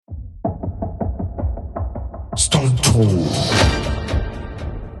Stone Toll.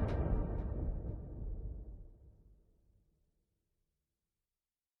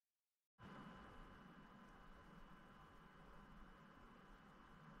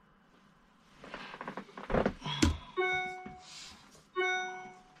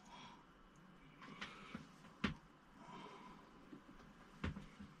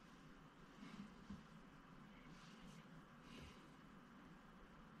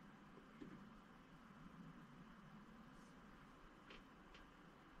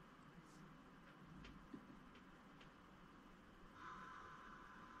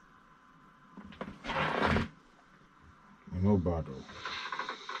 No battle.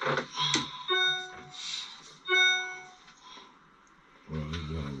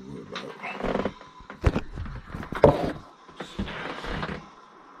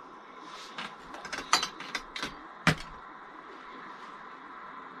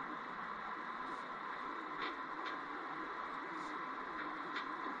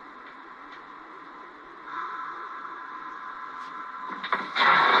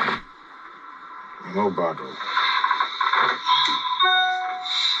 No battle.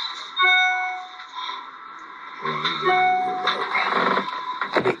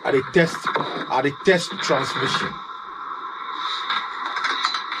 Are the test transmission.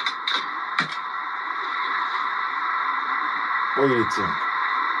 What do you think?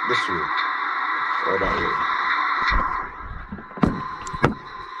 This way or that way?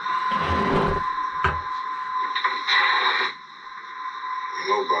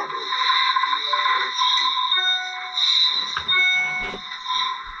 No battle.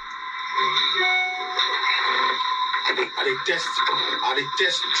 Are the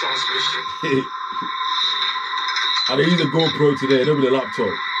test transmission. I use a GoPro today, don't be the laptop.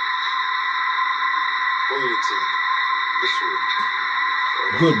 What do you think? This way.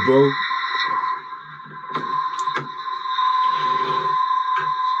 Good, bro.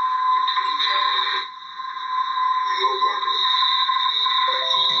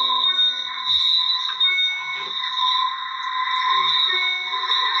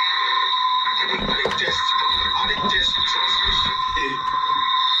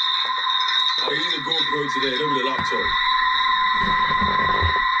 I use a GoPro today, don't be the laptop.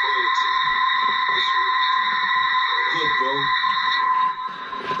 Good, bro.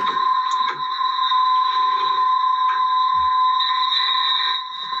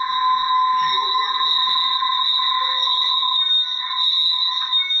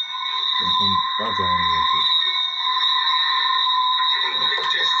 Some background music.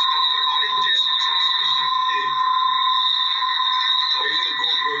 I use a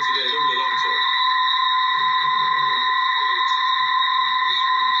GoPro today, don't be the laptop.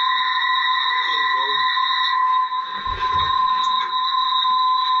 Good, bro.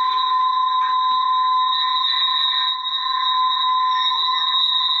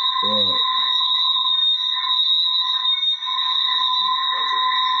 Right.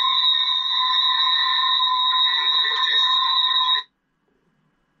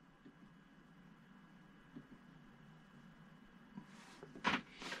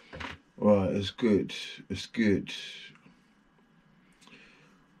 Right, it's good. It's good.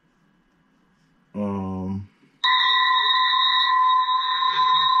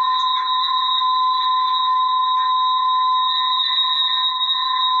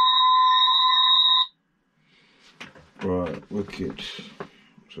 Right, wicked.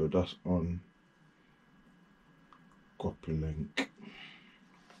 So that's on. Copy link.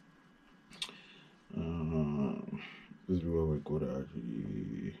 This is where we go to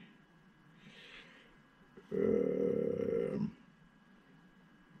actually.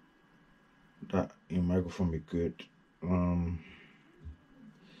 That your microphone be good.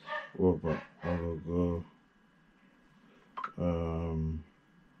 What about I will go.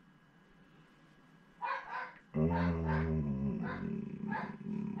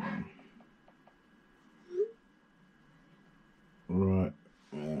 Right.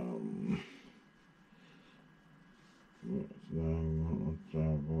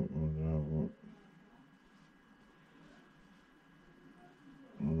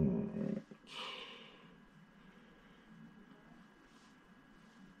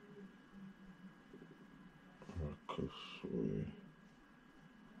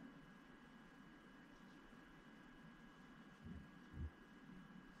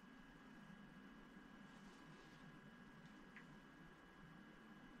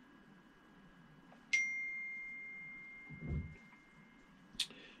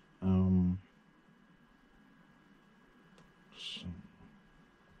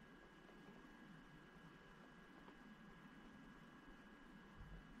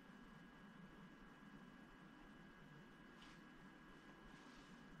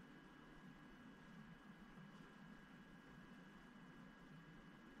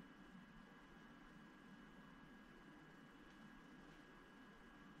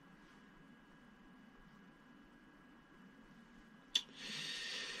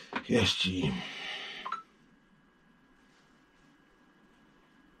 Yes, G.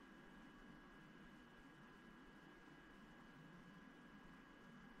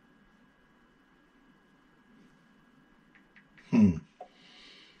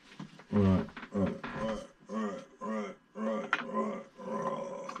 Right.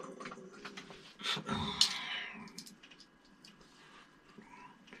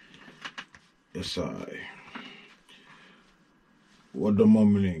 Yes, I. What the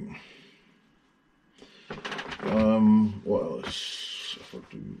mumbling? What else? I have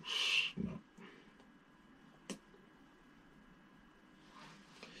to use no.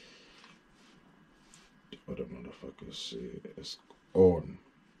 What the motherfucker say? It's on.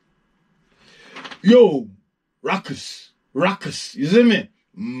 Yo, Ruckus, you see me?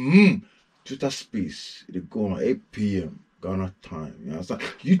 Twitter space. They go on 8 p.m. Ghana time. You understand?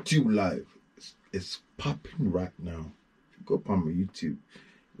 YouTube live. It's popping right now. If you go up on my YouTube,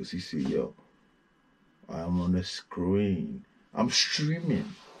 you'll see, yo, I'm on the screen. I'm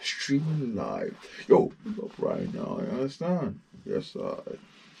streaming live. Yo, pick up right now. You understand? Yes, I.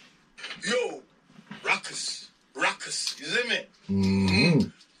 Yo, Ruckus, you see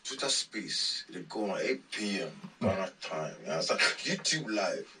me? Twitter space. They go on 8 p.m. Ghana time. You understand? YouTube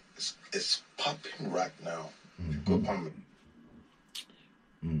live. It's popping right now. If you go up on me.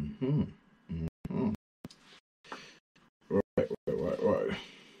 Right.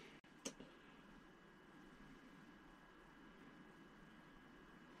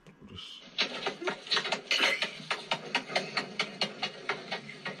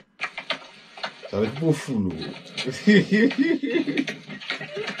 Ça va être beau fou, là. Il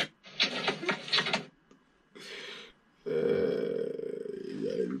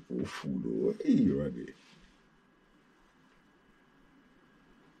va être beau fou, là. Hey, ready.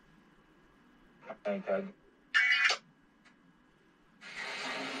 Right.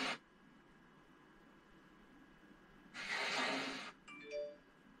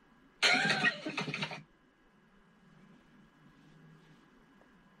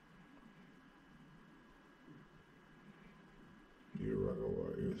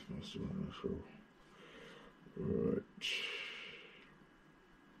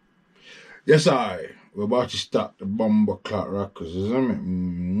 Yes, we're about to start the Bomber Clock Records, isn't it?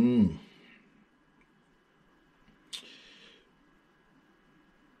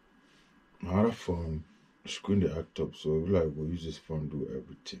 I had a phone, screen the act up, so like we'll use this phone to do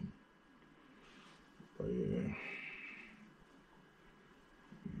everything. But yeah.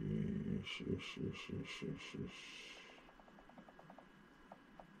 Yes.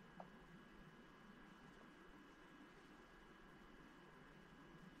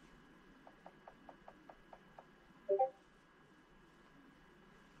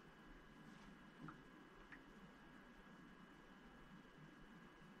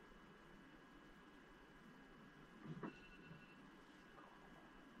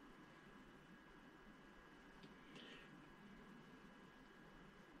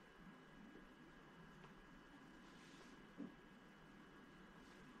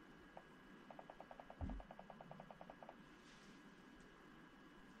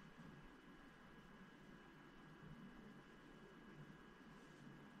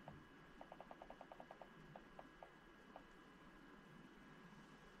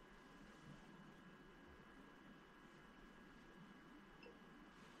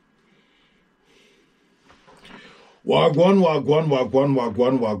 Wagwan.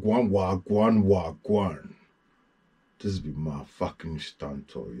 This be my fucking stunt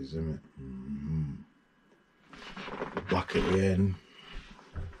toy, isn't it? Back again.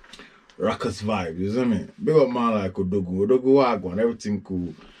 Ruckus vibe, isn't it? Big up man like Odogu Wagwan, everything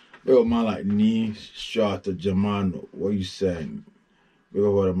cool. Big up man like Nee, Strata, Germano. What you saying? Big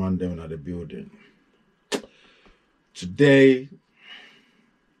up all the man them at the building. Today,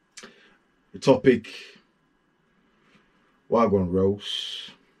 the topic, Wagwan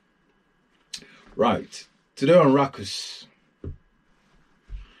Rose. Right. Today on Ruckus,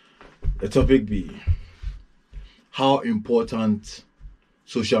 the topic be how important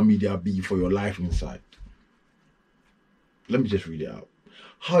social media be for your life inside. Let me just read it out.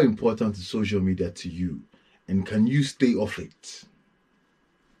 How important is social media to you, and can you stay off it?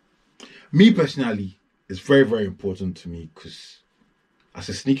 Me personally, it's very, very important to me because as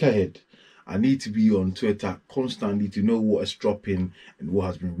a sneakerhead, I need to be on Twitter constantly to know what is dropping and what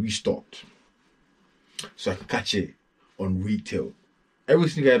has been restocked, so I can catch it on retail. Every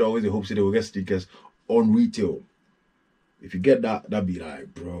sneakerhead always hopes that they will get sneakers on retail. If you get that be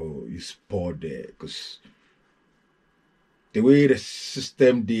like, bro, you spoiled there. Because the way the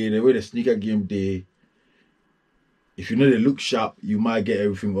system did, the way the sneaker game did, if you know they look sharp, you might get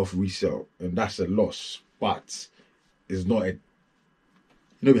everything off resale, and that's a loss. But it's not a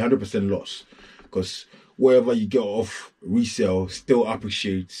 100% loss, because whatever you get off resale still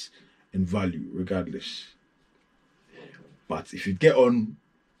appreciates in value regardless. But if you get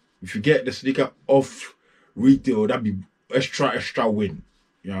the sneaker off retail, that'd be extra win.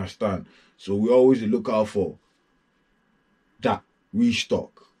 You understand? So we always look out for that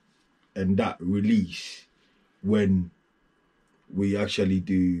restock and that release when we actually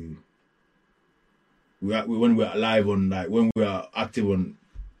do. When we're live on, like, when we are active on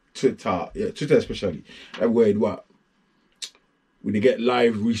Twitter, Twitter especially, that way we get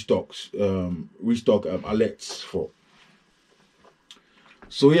live restock alerts for.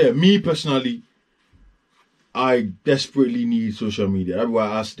 So yeah, me personally, I desperately need social media. That's why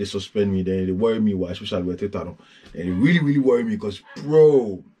I asked they suspend me. They worry me, why, especially with Twitter, and it really worry me because,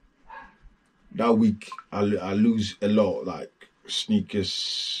 bro, that week I lose a lot, like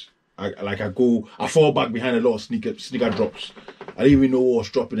sneakers. I fall back behind a lot of sneaker drops. I didn't even know what was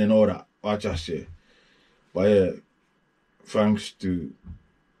dropping and all that. I just say, but yeah, thanks to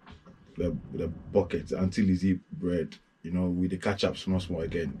the bucket until is eat bread, we the catch up small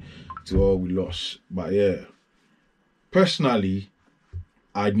again to all we lost. But yeah, personally,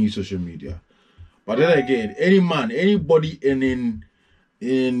 I need social media. But then again, anybody in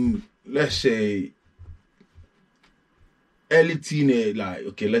let's say early teenage, like,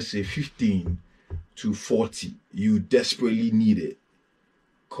 okay, let's say 15 to 40, you desperately need it.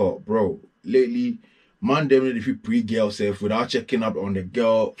 Cause, bro, lately, man, them if you pre-girl self without checking up on the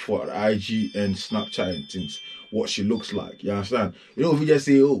girl for IG and Snapchat and things, what she looks like. You understand? If you just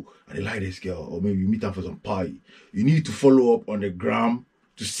say, oh, I like this girl, or maybe you meet her for some party, you need to follow up on the gram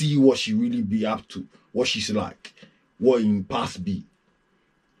to see what she really be up to, what she's like, what in past be,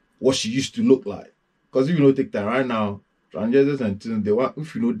 what she used to look like. Because if you don't take that right now, transgenders and things,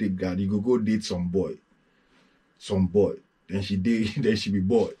 if you know date God, you go date some boy, then she be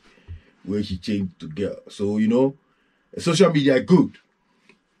boy, where she changed to girl. So social media is good.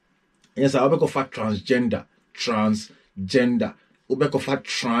 Yes, I will for transgender, we for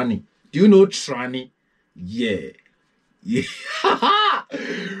tranny. Do you know tranny? Yeah,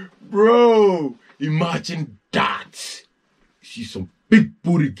 bro. Imagine that. She's some big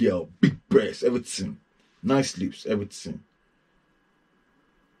booty girl, big breasts, everything. Nice lips, everything.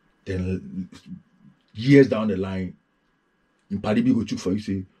 Then years down the line, in Padibi go chook for you,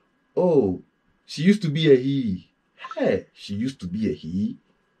 say, oh, she used to be a he. Hey, she used to be a he.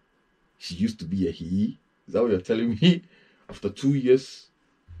 She used to be a he. Is that what you're telling me? After 2 years?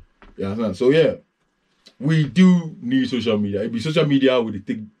 Yeah. So yeah, we do need social media. It be social media with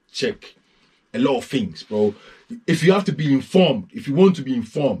the check a lot of things, bro. If you have to be informed, if you want to be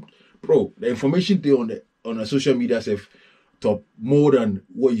informed, bro, the information there on the social media stuff top more than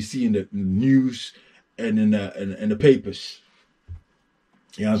what you see in the news and in the papers.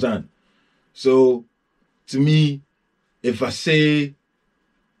 You understand? So to me, if I say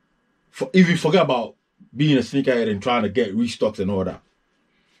if you forget about being a sneakerhead and trying to get restocks and all that,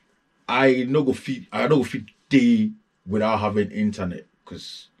 I don't go fit day without having internet,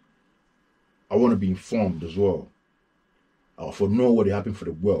 because I want to be informed as well. I for know what happened for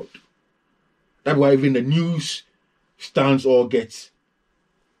the world. That's why even the news stands all get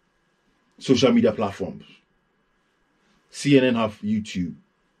social media platforms. CNN have YouTube.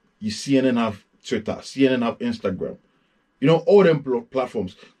 CNN have Twitter. CNN have Instagram. All them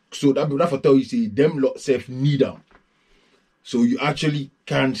platforms. So that for tell you, say, them lot self need them. So you actually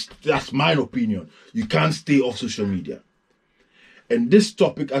can't, that's my opinion, you can't stay off social media. And this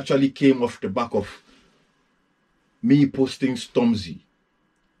topic actually came off the back of me posting Stormzy.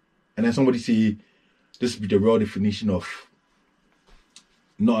 And then somebody say, this be the real definition of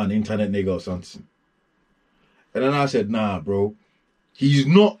not an internet nigga or something. And then I said, nah, bro. He's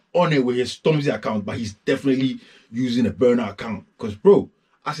not on it with his Stormzy account, but he's definitely using a burner account. Because, bro,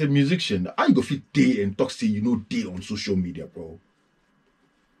 as a musician, how you go fit day and talk say day on social media, bro?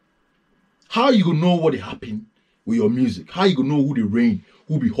 How you gonna know what happened with your music? How you gonna know who they reign,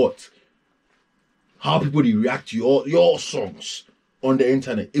 who be hot? How people they react to your songs on the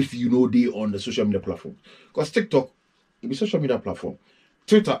internet if you know they on the social media platform? Because TikTok, it be social media platform.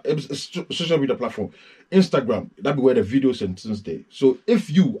 Twitter, it's a social media platform. Instagram, that be where the videos and things there. So if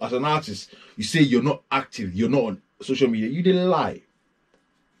you, as an artist, you say you're not active, you're not on social media, you did lie.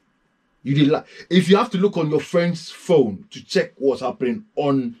 You did lie. If you have to look on your friend's phone to check what's happening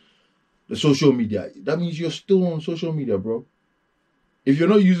on the social media, that means you're still on social media, bro. If you're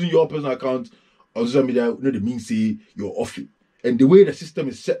not using your personal account on social media, that means say you're off it. And the way the system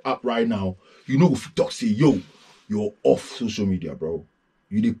is set up right now, if you talk, say, yo, you're off social media, bro.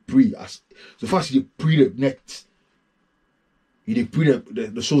 You dey pre as so fast you dey pre the net. You dey pre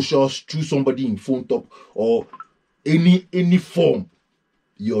the socials through somebody in phone top or any form.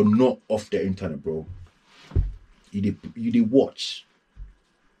 You're not off the internet, bro. You dey watch.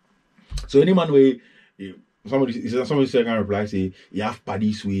 So any man way somebody said can reply say you have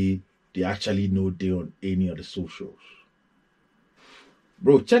parties where they actually know they on any of the socials.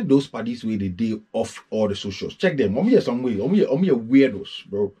 Bro, check those parties where they day off all the socials. Check them. I'm here some way. I'm here weirdos,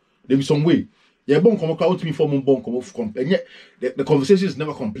 bro. There be some way. Yeah, bon come out to me for bon come off and yet the conversation is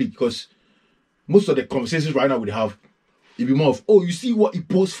never complete because most of the conversations right now we have it be more of you see what he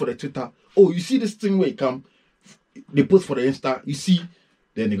posts for the Twitter. You see this thing where it come they post for the Insta. You see,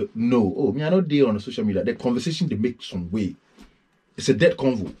 then they go no. Me I not there on the social media. The conversation they make some way. It's a dead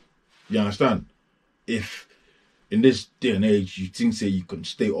convo. You understand? If in this day and age you think say you can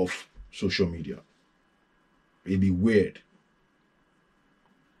stay off social media, it'd be weird.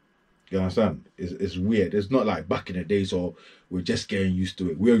 You understand? It's weird. It's not like back in the days or we're just getting used to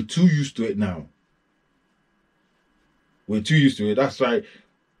it. We're too used to it now. We're too used to it. That's why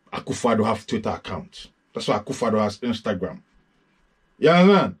Akufo-Addo have Twitter account. That's why Akufo-Addo has Instagram. You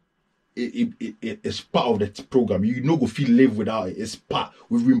understand? It's part of the program. You no go feel live without it. It's part.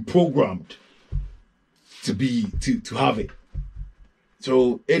 We've been programmed to have it.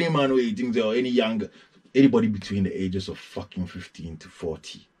 So any man who thinks or anybody between the ages of fucking 15 to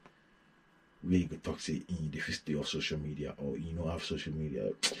 40, where you could talk say they stay off social media or have social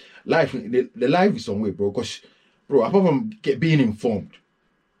media. Life the life is some way, bro. Because bro, apart from being informed,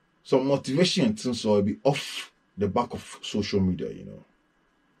 some motivation and things so it'll be off the back of social media,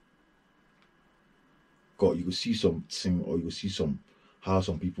 God, you will see something or you will see how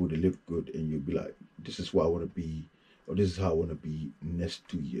some people they live good and you'll be like, this is what I want to be, or this is how I want to be next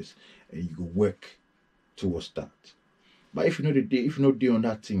 2 years. And you go work towards that. But if you know day on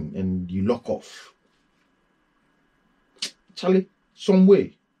that thing and you lock off, Charlie, some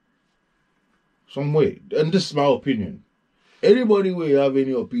way. And this is my opinion. Anybody will have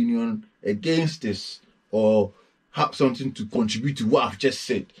any opinion against this or have something to contribute to what I've just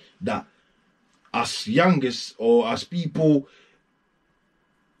said, that as youngest or as people,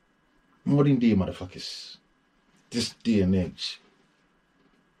 modern day motherfuckers, this day and age,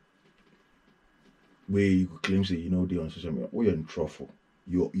 where you could claim say they on social media, you're in trouble.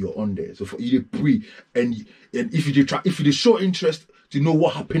 You're on there. So for you pre and if you show interest to know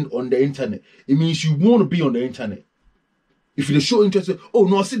what happened on the internet, it means you want to be on the internet. If you show interest,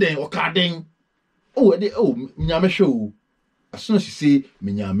 no, I see them or carding. Minyame show. As soon as you say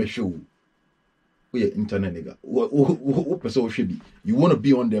minyame show, yeah, internet nigga. What person should be? You want to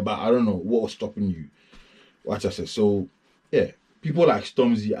be on there, but I don't know what was stopping you. Watch I said. So yeah, people like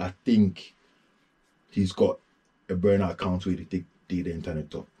Stormzy, I think he's got a burner account where they take the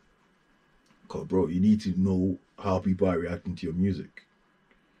internet up. Cause bro, you need to know how people are reacting to your music.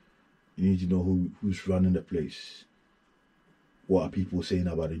 You need to know who's running the place. What are people saying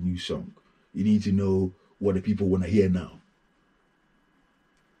about a new song? You need to know what the people want to hear now.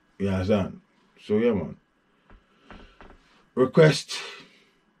 You understand? So yeah, man. Request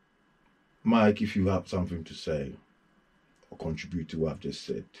Mike if you have something to say or contribute to what I've just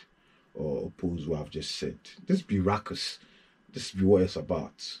said or oppose what I've just said. This be ruckus. This be what it's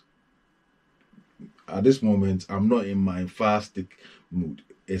about. At this moment, I'm not in my fastic mood.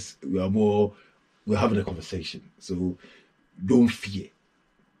 We're having a conversation. So don't fear.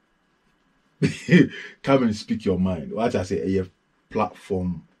 Come and speak your mind. What I say, a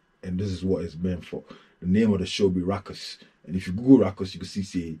platform, and this is what it's meant for. The name of the show be Ruckus. And if you Google Ruckus, you can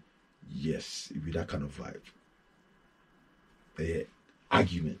say, yes, it be that kind of vibe.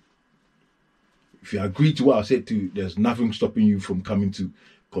 Argument. If you agree to what I said to, there's nothing stopping you from coming to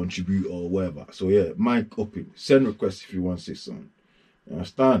contribute or whatever. So yeah, mic open. Send requests if you want to say something. You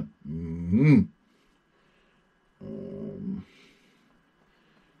understand? I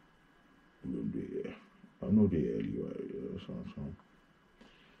know the earlier.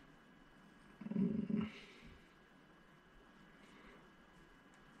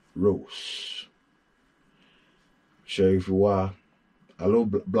 Rose. Sheriff Wa. Hello,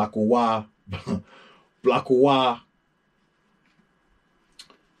 Black Wa. Black Wa.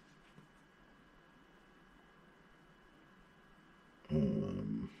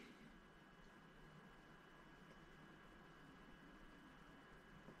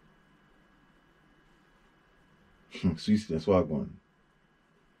 Sweet, that's why I'm going.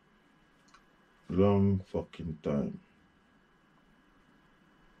 Long fucking time.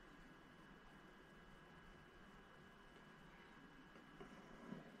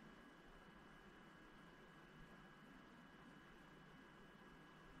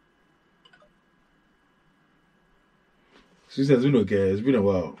 Since it's been okay. It's been a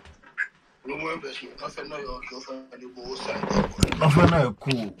while. Nothing Nothing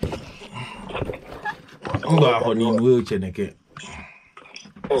cool. I'm going to wheelchair again.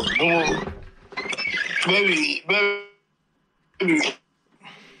 Oh, baby.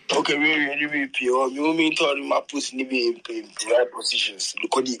 Okay, we pure. You mean to my pussy be in right positions?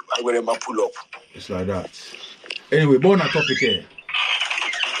 Look at it. I'm going to pull up. It's like that. Anyway, born a topic here.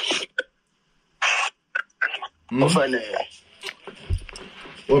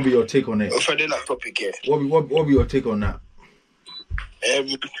 What be your take on it? Topic here. What be your take on that?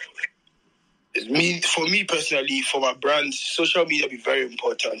 For me personally, for my brand, social media be very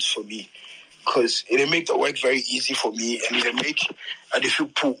important for me because it'll make the work very easy for me, and it'll make and if you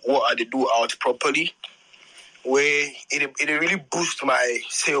put what I do out properly, where it really boost my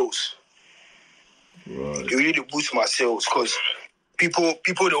sales. Right. It really boost my sales because people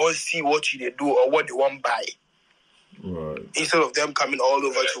they want to see what you do or what they want to buy. Right. Instead of them coming all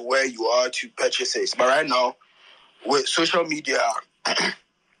over to where you are to purchase it. But right now, with social media, I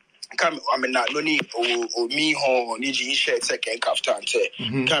mean, not only me or Niji share second kaftan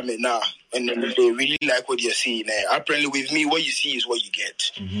come now, and then they really like what you're seeing. Apparently, with me, what you see is what you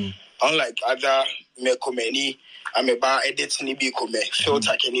get. Unlike other me komeni, I'm about editing ni be come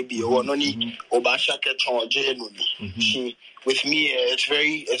filter can be or noni or bashaka chonje. With me, it's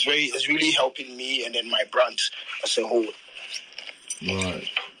really helping me and then my brand as a whole. Right.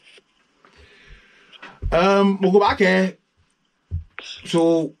 We'll go back here.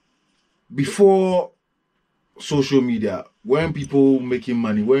 So before social media, when people making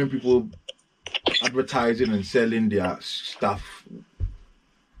money, when people advertising and selling their stuff,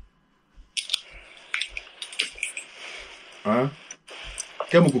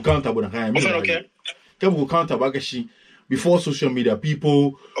 Chemical counter before social media,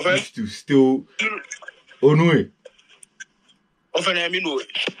 people used to still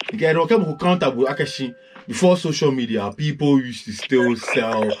before social media, people used to still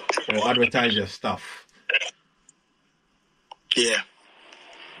sell or advertise their stuff. Yeah.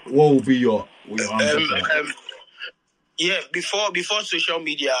 What would be your answer? Yeah, before social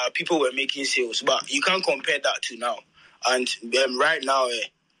media, people were making sales, but you can't compare that to now. And right now,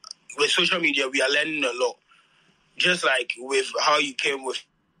 with social media, we are learning a lot. Just like with how you came with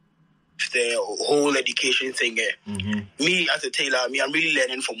the whole education thing. Me as a tailor, I'm really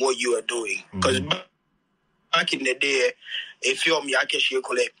learning from what you are doing. Because back in the day, if you're me, I can show you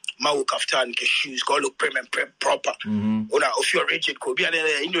my kaftan, shoes, go look prim and proper. If you're rigid,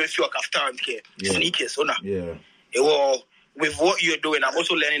 if you're kaftan, sneakers, yeah. Well, with what you're doing, I'm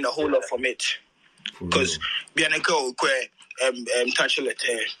also learning a whole lot from it. Because Bianco, touch it.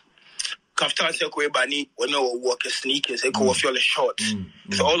 Kaftan sekwe bani when you walk sneakers, they go feel the shorts.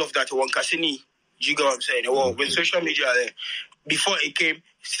 So all of that one Cassini, you know what I'm saying? Well, with social media, before it came,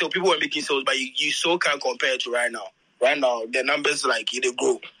 still people were making sales, but you so can't compare it to right now. Right now, the numbers they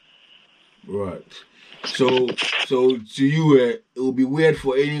grow. Right. So to you, it will be weird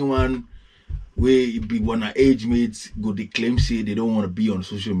for anyone where it be one of age mates go they claim say they don't want to be on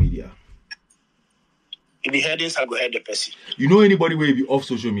social media. If the headings, I go head the person. You know anybody where be off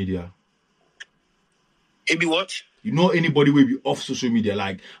social media? It be what? You know anybody will be off social media,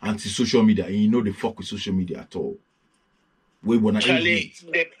 like anti-social media, and you know they fuck with social media at all. We wanna Charlie,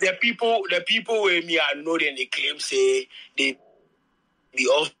 the people with me I know then they claim say they be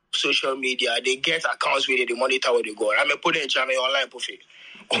off social media, they get accounts where they monitor where they go. I'm put it in channel online profile.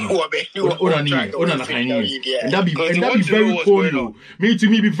 And that be very corny. Me to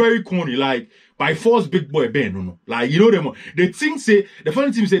me be very corny. Like by force big boy Ben, no. Like you know them. The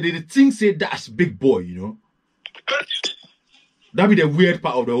funny thing say they think say that's big boy, you know. That be the weird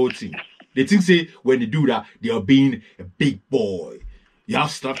part of the whole thing. They think say when they do that, they are being a big boy. You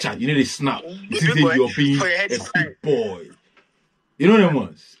have Snapchat, you know they snap. You think say you're being a big boy. You know them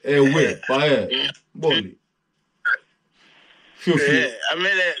ones. Wait, but boy. Feel free. I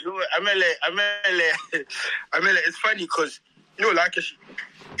mean, it's funny because you know, like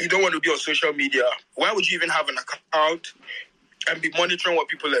you don't want to be on social media. Why would you even have an account and be monitoring what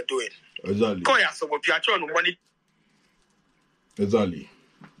people are doing? Exactly.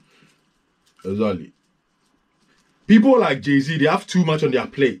 Exactly. People like Jay-Z, they have too much on their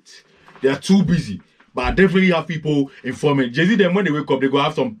plate. They are too busy. But I definitely have people informing. Jay-Z, then when they wake up, they go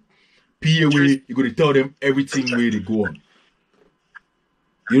have some PA way. You got to tell them everything where they go on.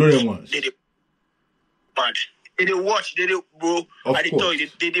 You know them ones. They watch. They bro. I tell you,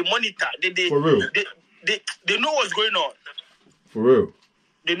 they monitor. They for real. They know what's going on. For real.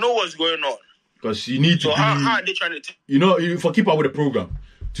 They know what's going on. Because you need to. So how are they trying to? You know, for keep up with the program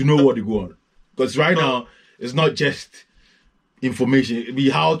to know what they go on. Because right now it's not just information. It be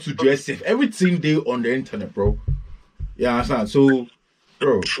how to dress safe. Everything they on the internet, bro. Yeah, understand. So,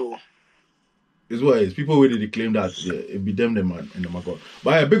 bro, True. it's what it is. People really claim that it be them, the man, and the man.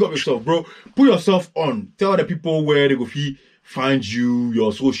 But yeah, big up yourself, bro. Put yourself on. Tell the people where they go find you,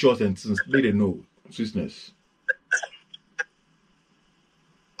 your socials, and things. Let them know. Sweetness.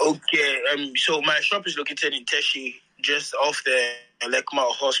 Okay. So my shop is located in Teshi, just off the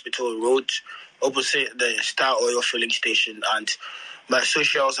Lekma Hospital Road, opposite the Star Oil filling station, and my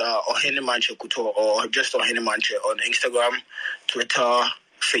socials are Ohene Manche Kuto or just Ohene Manche on Instagram, Twitter,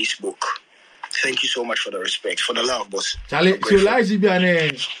 Facebook. Thank you so much for the respect, for the love, boss. Charlie, so like you be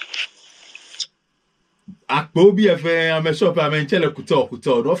an Akbo be a I'm a shop. I'm in Chele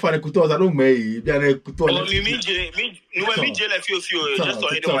Kuto. Don't find a Kuto. I don't may be an Kuto. Oh, me, jail a few, just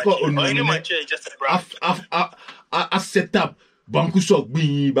Ohene Manche, just a brand. I set up Banku Sok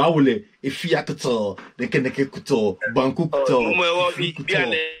Bi Bawole, if Fiakato, the Keneke Kuto, Banku Kuto.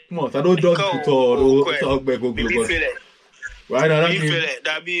 Come on, I don't Kuto, talk back over. Right now,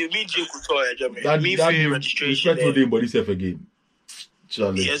 that be me, Jay Kuto, me, feel registration. Respect for the body self again.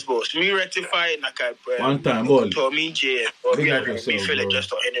 Charlie. Yes, boss. Me rectify one time, boy. Me, Jay, me feel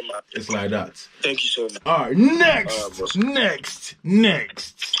just on any man. It's like that. Thank you so much. All right, next.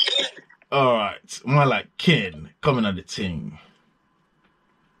 All right, more like Ken coming at the thing.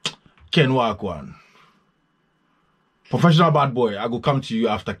 Ken Wakwan. Professional bad boy, I go come to you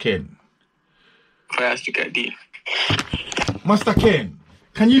after Ken. Fantastic idea. Master Ken,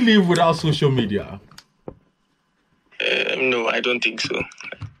 can you live without social media? No, I don't think so.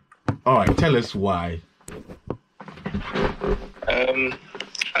 All right, tell us why.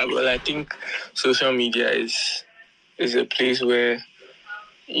 Well, I think social media is a place where,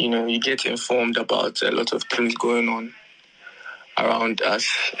 you know, you get informed about a lot of things going on around us,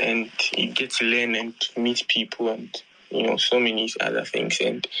 and you get to learn and meet people and, you know, so many other things.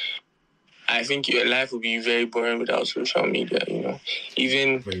 And I think your life would be very boring without social media, you know.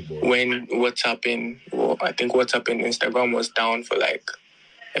 Even when WhatsApp and Instagram was down for like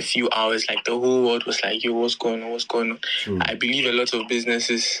a few hours, like the whole world was like, yo, what's going on? True. I believe a lot of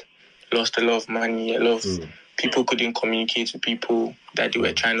businesses lost a lot of money, a lot of people couldn't communicate with people that they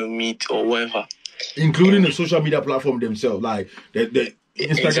were trying to meet or whatever. Including the social media platform themselves, like the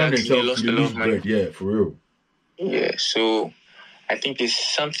Instagram exactly, themselves, they lose bread. Yeah, for real. Yeah, so I think it's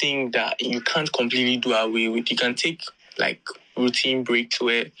something that you can't completely do away with. You can take like routine breaks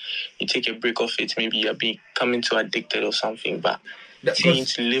where you take a break off it. Maybe you're becoming too addicted or something, but to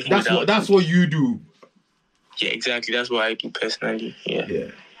live that's what you do. Yeah, exactly. That's what I do personally.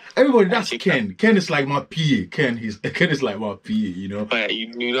 Yeah. Everybody, that's Ken. Ken is like my PA. Ken is like my PA, you know. But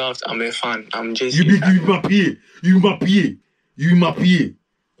you don't have to, I'm a fan. I'm just you be my PA. You my PA.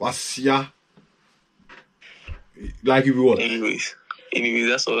 What's ya? Like if you what? Anyways,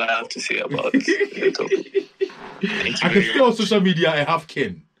 that's all I have to say about the topic. I can feel on social media I have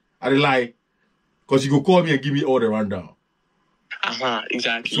Ken. I lie. Because you go call me and give me all the rundown.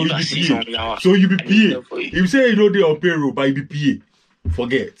 Exactly. So you be PA. If you say you know they on payroll, but you be PA.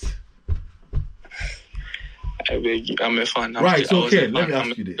 Forget. I beg you. I'm a fan. Right, so Ken, let me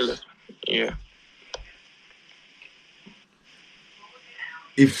ask you this. Yeah.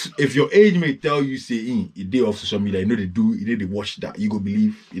 If your age may tell you say a day off social media, you know they watch that, you go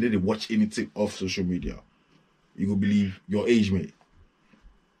believe, you know they watch anything off social media. You go believe your age mate.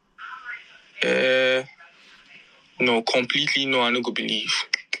 No, completely no, I don't go believe.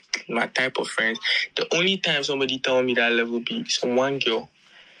 My type of friends. The only time somebody tell me that level be some one girl.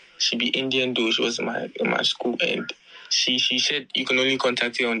 She be Indian though, she was in my school, and she said you can only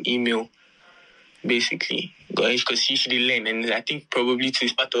contact her on email, basically. Because she should learn, and I think probably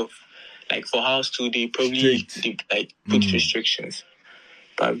it's part of, like for house too, they probably put restrictions.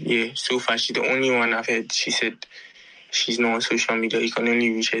 But yeah, so far she's the only one I've heard. She said she's not on social media, you can only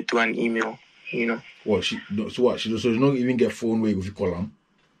reach her through an email, you know. What, she not even get phone where you go call them?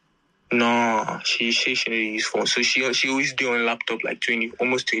 No, she says she don't use phone. So she always do on laptop like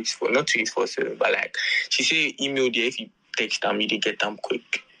almost 24, not 24/7, but like she say email there, if you text them, you get them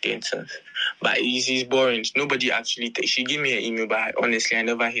quick. The instance. But it's boring. Nobody actually she gave me an email, but honestly I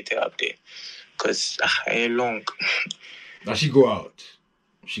never hit her up there. Because I long. Now she go out.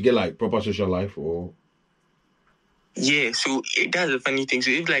 She get like proper social life or yeah, so that's the funny thing.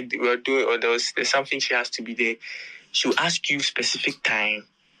 So if like they were doing or there's something she has to be there, she'll ask you specific time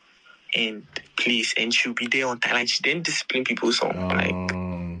and place, and she'll be there on time. Like she didn't discipline people so like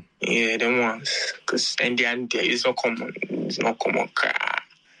yeah, them ones. Because and it's not common. It's not common.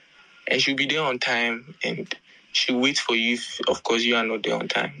 And she'll be there on time, and she'll wait for you if, of course, you are not there on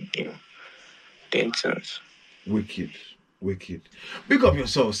time, you know. The instance. Wicked. Wicked. Big up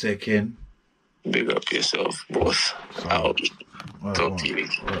yourself, second. Big up yourself, boss. I'll talk to you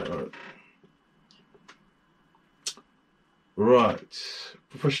later. Right.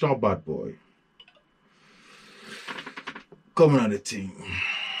 Professional bad boy. Coming on the team.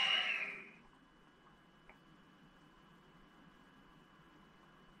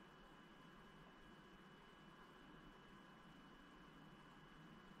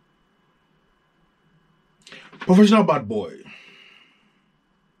 Professional bad boy.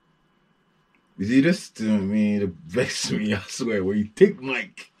 You see, this to me, the vex me, I swear. When you take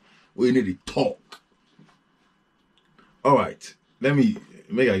mic, we need to talk. All right, let me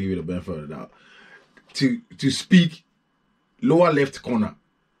give you the benefit of the doubt. To speak, lower left corner,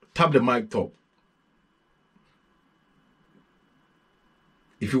 tap the mic top.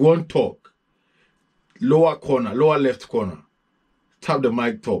 If you want to talk, lower corner, lower left corner, tap the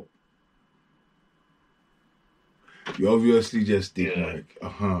mic top. You obviously just take mic.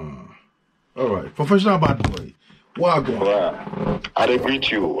 All right, professional bad boy. What are going? Well, I'd agree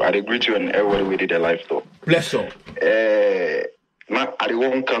to you. And everybody we did a live talk. Bless up. I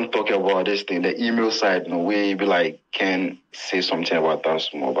won't come talk about this thing, the email side, no way be like can say something about that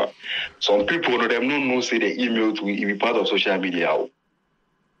more. But some people know them don't know say the email to be part of social media.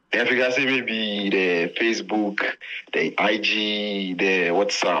 If you can say maybe the Facebook, the IG, the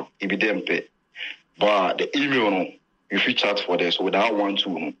WhatsApp, it be them pay. But the email, no, if you chat for this, so without one to,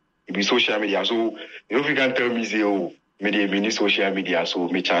 no, it be social media. So if you can tell me, say, oh, maybe mini social media, so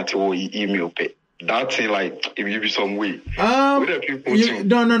me chat or email pay. That thing, like, if you be some way. No.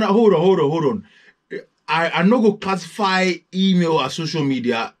 Hold on. I no go classify email as social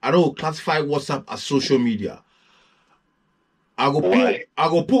media. I don't classify WhatsApp as social media. I go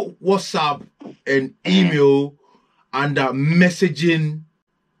put WhatsApp and email under messaging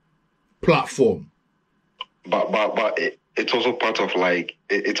platform. But it's also part of like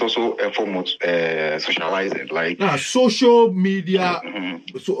it's also a form of socializing. Like social media.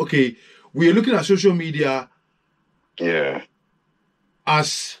 So okay, we are looking at social media. Yeah.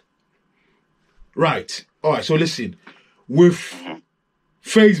 As right. All right. So listen, with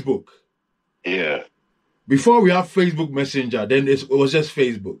Facebook. Yeah. Before we have Facebook Messenger, then it was just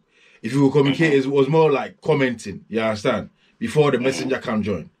Facebook. If you will communicate, it was more like commenting. You understand? Before the Messenger can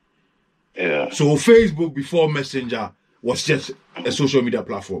join. Yeah. So Facebook before Messenger was just a social media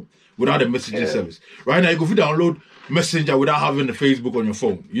platform without a messaging service. Right now, you can download Messenger without having the Facebook on your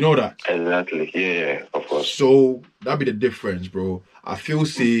phone. You know that? Exactly. Yeah, of course. So that be the difference, bro. I feel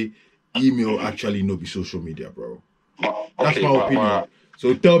say email actually no be social media, bro. That's my opinion.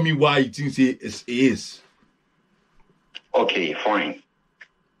 So tell me why you think it is. Okay, fine.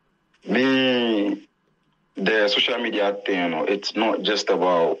 The social media thing, it's not just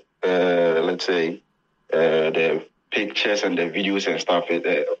about, let's say, the pictures and the videos and stuff.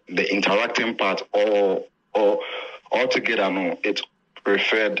 The interacting part, all together, no, it's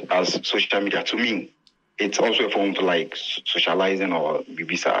referred as social media. To me, it's also a form of like socializing or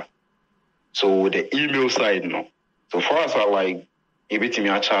BBC. So the email side, no. So for us, I like, everything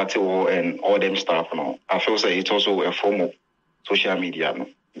I chat and all them stuff, no. I feel like it's also a form of social media, no.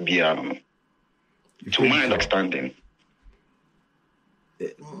 To my understanding.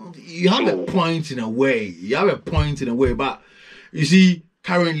 You have a point in a way. But you see,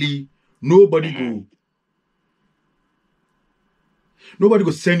 currently nobody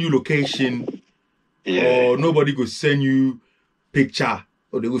go send you location or nobody go send you picture.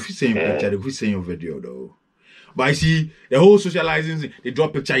 Or they go send you picture, they go send you video though. But I see the whole socializing, they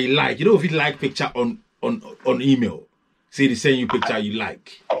drop picture you like. You know if you like picture on email, say they send you picture you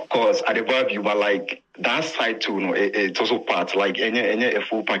like. Of course, I above you, but like that side too, no, it's also part like any a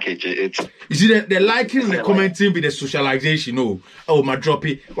full package. It's you see the liking and the commenting with the socialization. No, oh my drop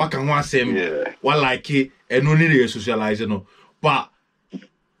it. What can one say? What like it and no need to socialize no. But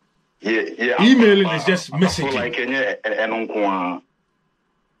emailing is just messaging. Like any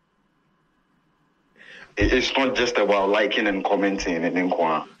it's not just about liking and commenting and then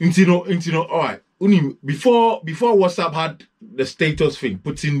all right. Before WhatsApp had the status thing,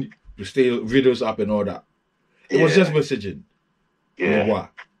 putting the videos up and all that, it was just messaging. Yeah.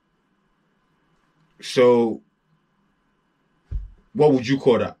 So, what would you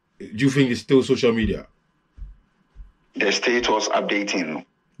call that? Do you think it's still social media? The status updating.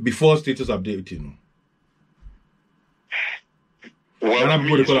 Before status updating. Well,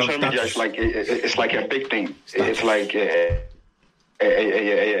 me, social media is like it's like a big thing. Status. It's like a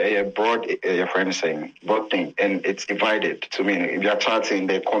broad, your friend is saying, broad thing, and it's divided. To me, if you're chatting,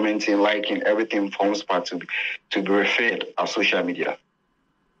 they're commenting, liking, everything forms part to be referred as social media.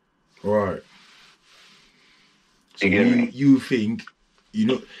 Right. So you think,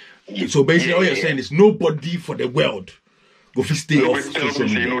 so basically all you're saying is nobody for the world go fi stay off social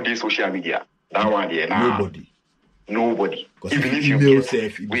media. This social media. That one there. Nah. Nobody. Because even if you email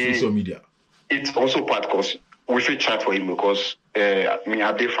self, social media. It's also part because we should chat for him because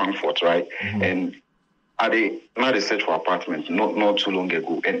I did Frankfurt, right? Mm-hmm. And now they search for apartment not too long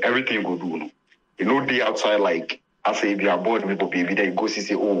ago, and everything go do. They outside like I say if you are bored, people baby, they go see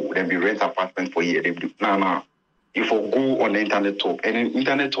then we rent apartment for here. They do nah. If you go on the internet top, and then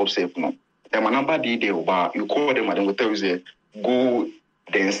internet top safe them a number there, but you call them and they will tell you go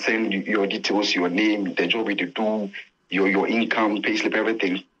then send your details, your name, the job you do, your income, payslip,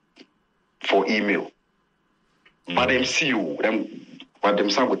 everything for email. Mm-hmm. But them see you, but them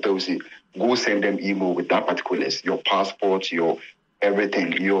some will tell you go send them email with that particulars, your passport, your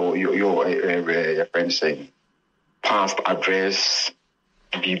everything, your friend saying past address,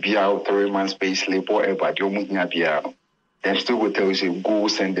 BBL, 3 months payslip, whatever. Them still will tell you go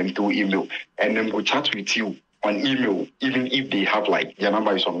send them through email, and then will chat with you on email. Even if they have like your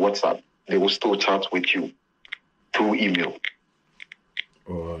number is on WhatsApp, they will still chat with you through email.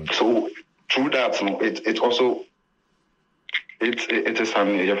 So through that, it's also it is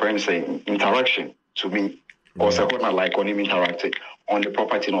your friend saying interaction to me. Or second, like on him interacting on the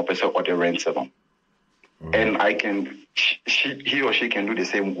property no person or the rent seven. And I can he or she can do the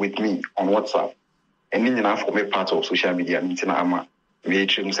same with me on WhatsApp. And then for me part of social media meeting I'm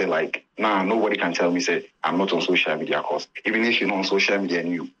say like, nah, nobody can tell me say I'm not on social media because even if you're not on social media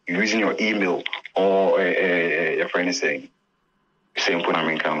and you're using your email or your friend is saying put I'm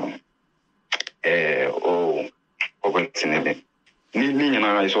in what's in it.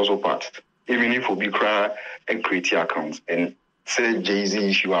 Is also part. Even if we cry and create accounts and say Jay-Z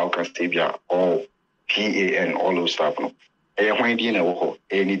issue out Castavia or PAN all those stuff.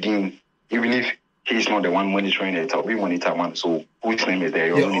 Anything, even if he's not the one monitoring it, I'll be monitor man. So whose name is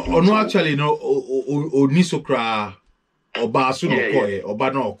there? Actually, Nisokra or Basu or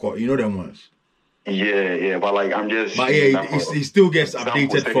Bano, you know them ones. Yeah, but like I'm just. But yeah, it still gets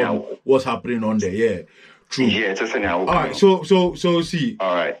updated from what's happening on there. Yeah, true. Yeah, it's a all right. So see.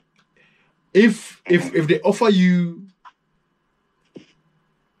 All right. If they offer you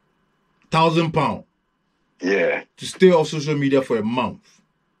 £1,000, yeah, to stay off social media for a month,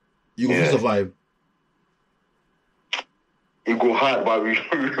 you will survive. It go hard, but we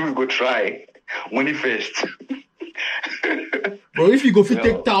go try. Money first. But if you go take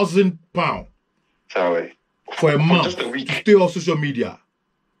 £1,000, sorry, for a month, just a week, to stay off social media,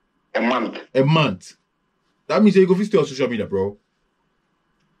 a month, that means you go stay off social media, bro.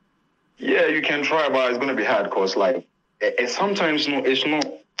 Yeah, you can try, but it's gonna be hard because, like, sometimes it's not.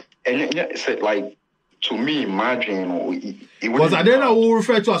 And it's like to me, imagine because then I will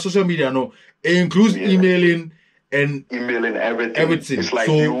refer to our social media. No, it includes emailing everything. It's like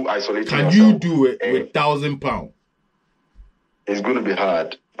so you isolating can yourself. You do it with £1,000? It's gonna be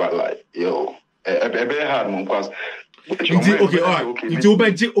hard, but like a bit hard, because. Okay,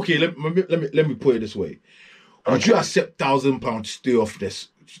 let me put it this way. Would you accept £1,000 to stay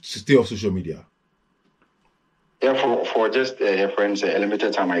off social media? Yeah, for just friends, a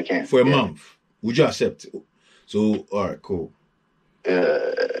limited time I can. For a month, would you accept it? So, all right, cool.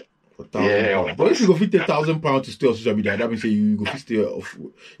 But if you go fit £1,000 to stay off social media, that means you go stay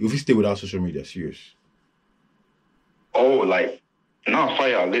without social media. Serious. Oh, like now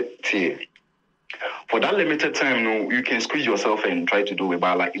fire. Let's see. For that limited time, you can squeeze yourself and try to do it,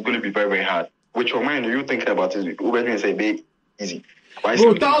 but like it's going to be very, very hard. With your mind, you thinking about it, you say, "Be easy." Bro,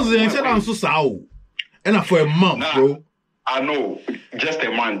 1,000. Said I'm so sour, and for a month, bro. I know, just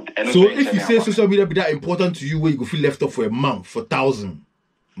a month. So if you say social media be that important to you, where you go feel left off for a month for 1,000,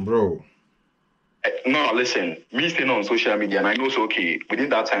 bro. No, listen, me staying on social media, and I know it's okay. Within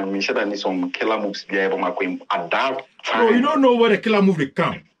that time, me said I need some killer moves to be able to make at that time. Bro, you don't know where the killer move they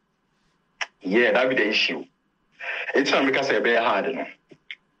come. Yeah, that be the issue. It's time because it's very hard, you know.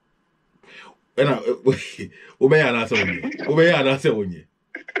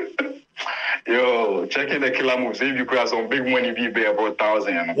 Yo, checking the killer moves. If you could have some big money, be about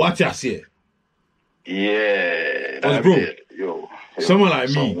 1,000. You know? What you say? Yeah, that's bro. Yo, someone like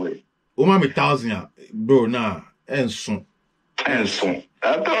me, Oma me 1,000, bro. Nah, and soon. I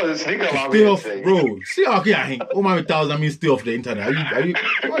thought it's stay off, bro. See how I think. Oma me 1,000 means stay off the internet. Are you?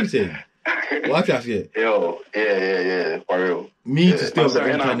 What are you saying? What you say? Yo, yeah, for real. Me to stay off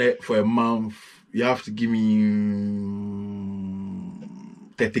the internet for a month, you have to give me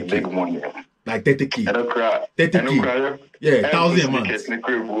 30K. Big money. Like 30K. 30K. Yeah, 1,000 a month.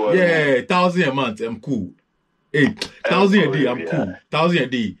 Yeah, 1,000 a month. I'm cool. Hey, 1,000 a day. I'm cool. 1,000 a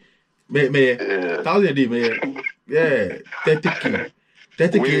day. 1,000 a day, man. Yeah, 30K.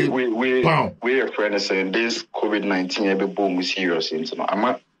 30K pound. We a friend is saying this COVID-19 every boom is serious. You know,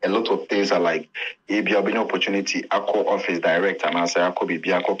 a lot of things are like if you have an opportunity, I call office direct and I say I call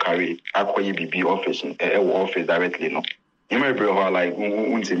BB, I call carry, I call BB office directly. No, you might be like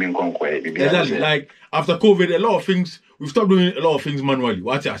exactly. Like after COVID, a lot of things we've stopped doing a lot of things manually.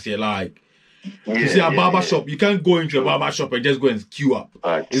 What I say, like you see a barber shop, you can't go into a barber shop and just go and queue up.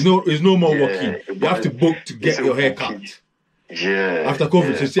 Right. It's no more walking. You have to book to get your hair cut. Yeah. After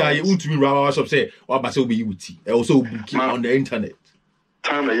COVID, so see, I want to be barber shop say, "What about be UT?" Also book on the internet.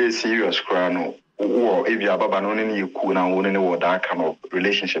 Time that is serious, crano. Or if you are Baba, no need you cool now, only know that kind of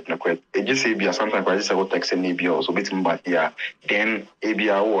relationship. It just say be sometimes I just say what text and maybe also bit but yeah, then ABI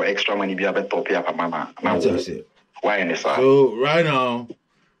or extra money be a bit top here for mama. Why in this? So right now,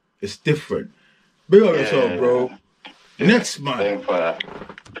 it's different. Big up yourself, bro. Next man.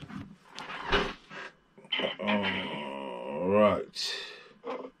 Right.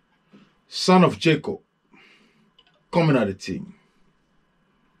 Son of Jacob coming at the team.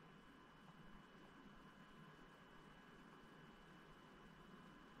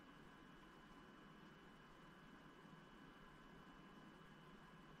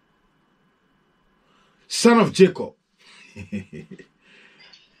 Son of Jacob.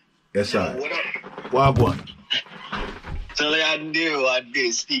 Yes, sir. What one? Tell you I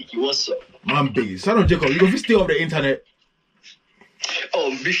did, Sticky. What's up? Man, big. Son of Jacob, you go stay off the internet.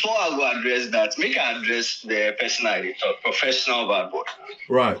 Oh, before I go address that, make I address the person I talk, professional bad boy.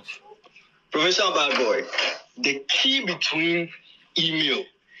 Right. Professional bad boy. The key between email,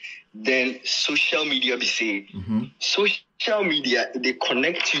 then social media, be say, social media, they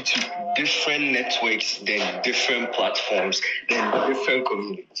connect you to different networks, then different platforms, then different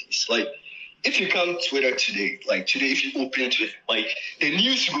communities. Like, if you come to Twitter today, like today, if you open Twitter, like the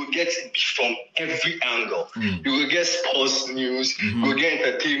news you will get from every angle. You will get sports news, you will get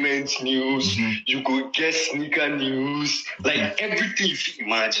entertainment news, you will get sneaker news, like everything you can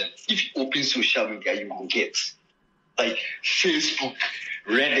imagine. If you open social media, you will get like Facebook,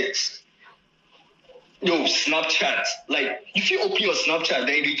 Reddit, Snapchat. Like if you open your Snapchat,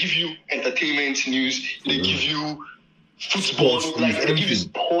 then they give you entertainment news, they give you football, sports, like they give you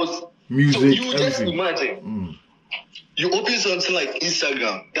sports. Music, so you everything. just imagine, you open something like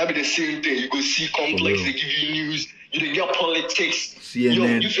Instagram, that be the same thing. You go see Complex, they give you news, you get politics,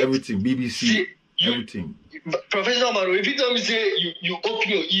 CNN, everything, BBC, everything. Professional man, if you tell me say you open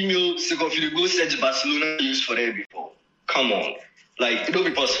your email, so if you go search Barcelona news for them before, come on, like it don't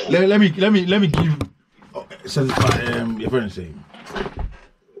be possible. Let me give your friend saying.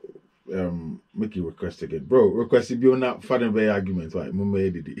 Make you request again, bro. Request if you're not fighting very argument, right?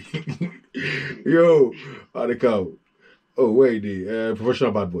 Yo, how the cow? Oh wait, the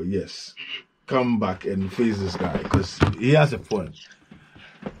professional bad boy. Yes, come back and face this guy because he has a point.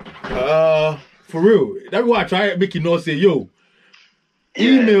 For real, that's why I try to make you not say yo.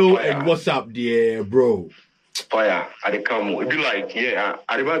 Email and WhatsApp, there, bro. Fire, I come. It be like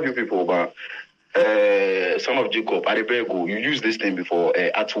I remind you people about. Son of Jacob, Adebego, you used this thing before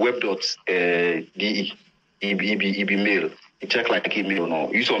at web.de, EB mail. You check like email,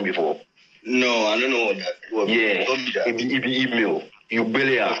 no? You saw them before? No, I don't know what that. EB email. You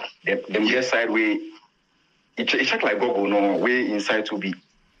barely are. Them get side way. You check like Google, no? Way inside to be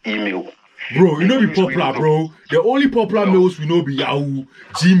email. Bro, you know be popular, bro. The only popular mails we know be Yahoo,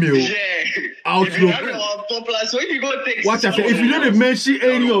 Gmail, Outlook. Popular, so if you go take watch out, if you don't mention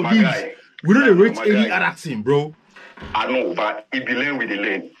any of these. We don't rate any other thing, bro. I know, but it be learn with the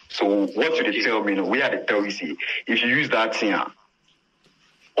lane. So what should they tell me? We had to tell you, see, if you use that thing,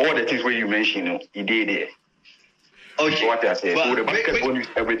 all the things where you mention, it did there. Okay. So what I said, the basketball news,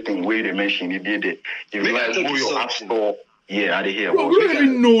 everything where they mention, it did there. If you like go your app store, I did hear. Bro, we don't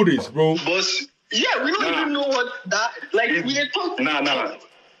even know this, bro. Boss, we don't even know what that, like, we didn't talk. Nah.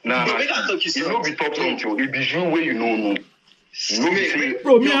 It's not be talking to you. It be you where you know.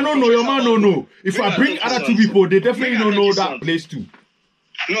 Bro, me, I don't know. Your man don't know. If I bring other two people, they definitely don't know that place too.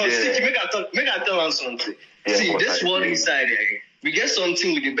 No, see, make I tell them something. See, this one inside here, we get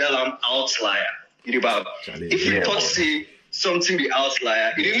something with the Bellam outlier. If you talk say something the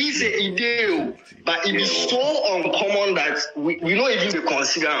outlier, it means say it do, but it is so uncommon that we don't even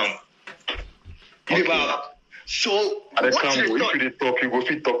consider them. So if you talk, you go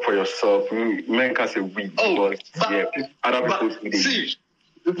fit talk for yourself. Men can say we. Other people see.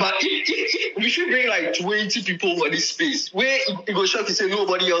 But if we should bring like 20 people for this space, where it go shock to say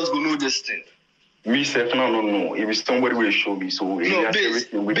nobody else go know this thing. Me self, no. If it's somebody will show me, so No, babe,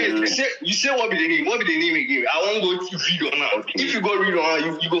 you say what be the name? What be the name again? I won't go to read on now. Okay. If you go read on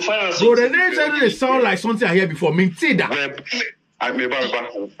now, you go find out. Bro, the names they sound like something I hear before. Mentida.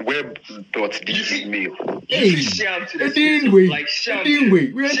 Web.demail. Hey, it didn't wait.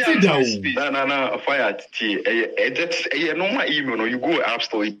 We ain't down. No, fire. That's a normal email. No, you go app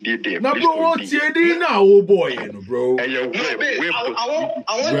store, it did there. Now, bro, what's your day now, oh boy, bro? I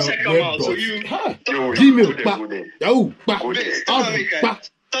want to check them out. So you Gmail,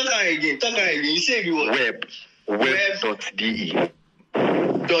 Talk again. You say you want web.de. I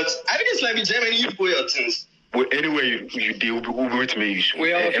think it's like in Germany. You put your things. Well, anyway, you deal with me.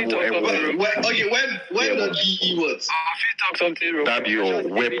 Okay, web.de words. Talk something wrong. That your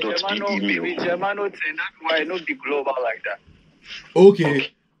web.de email. Germano thing, that's why I not be global like that.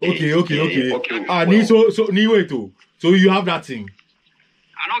 Okay. Wait, so you have that thing.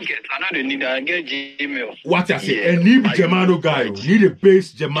 I don't need that. I get Gmail. What I say? And need Germano guy. Need a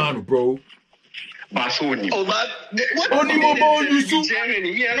base Germano, bro. Basoni. Oh, but Only more you too.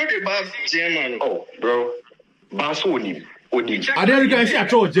 Germany. Me, I know the bad German. Oh, bro. Basoni. Odi. I didn't guys say I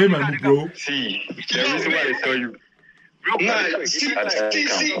told German, bro. See, the reason why I tell you. See.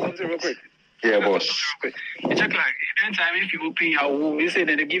 Yeah, boss. You check like anytime if you open Yahoo, you say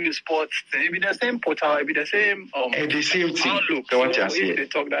that they give you sports. It be the same portal, it be the same. The same thing. Outlook. So what you if say? they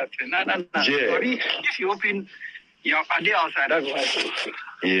talk that thing, no. Yeah. Sorry, if you open Yahoo outside, that's what I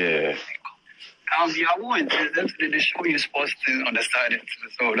do. Yeah. Yahoo and they show you sports thing on the side.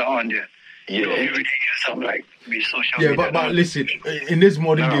 So that one there. Yeah. You really use some like be social. Yeah, media. but listen, in this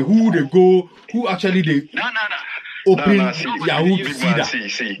modern day, who actually they No. open See, Yahoo big see man, that.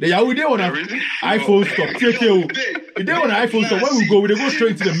 see. The Yahoo they on an iPhone store. If they on an iPhone store, where we go? We go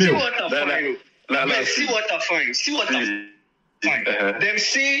straight to the mail. See what I find. Them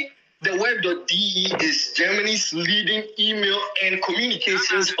say the web.de is Germany's leading email and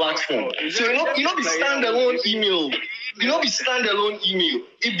communications platform. So you know be standalone email.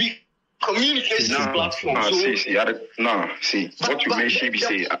 It be communications platform. See. What you mentioned,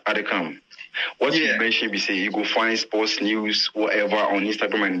 say at the camp. What you mentioned, say you go find sports news, whatever on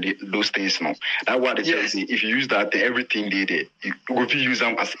Instagram and those things. No, that's what they tell you. If you use that, everything they did, you go use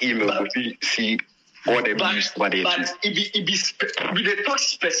them as email. Go see all them use what they do. But it be they talk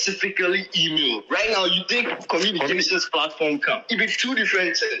specifically email. Right now, you think communications platform come? It be two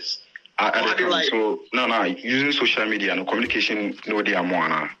different things. No, using social media and communication, no, they are more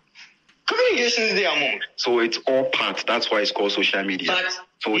now. Communications they are more. So it's all part. That's why it's called social media.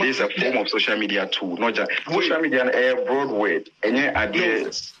 So there's a form of social media too, not just social media and a broad word. And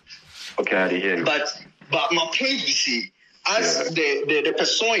ideas. Okay, I hear you. But my point is, see, as the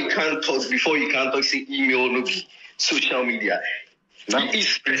person you can't talk before you can't talk, say email, no be social media.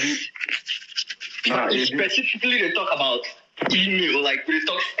 Specifically, they talk about email, like they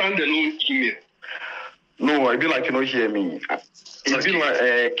talk standalone email. No, I be like you don't hear me. It's been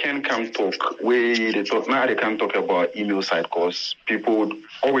like Ken can talk where they talk. Now they can't talk about email side because people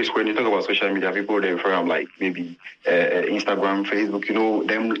always when you talk about social media, people they refer them like maybe Instagram, Facebook,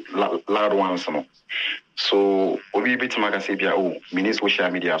 them loud ones. So we bit can say mini social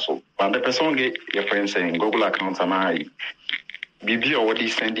media so. But the person get your friends saying Google accounts and I BB already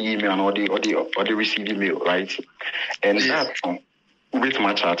send the email and or the receive email, right? And that bit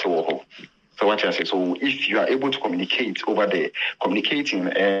my chat to So what I say, so if you are able to communicate over there, communicating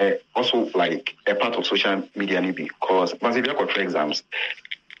also like a part of social media maybe because once you got for exams,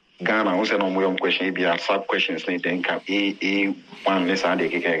 Ghana also no more question maybe a sub questions then can one less and they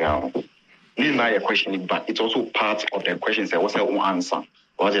can this is not a question, but it's also part of the questions that was their own answer.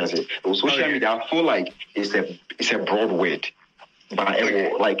 What I say, so social media I feel like it's a broad word, but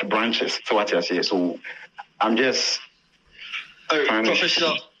like branches. So what I say, so I'm just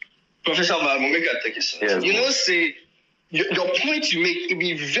Professor Mameka, take it. Yes, say your point you make it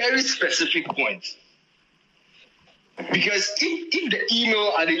be very specific points. Because if the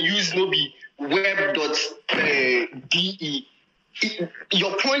email and the use no be web.de,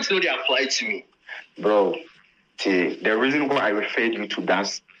 your points no they apply to me. Bro, see, the reason why I referred you to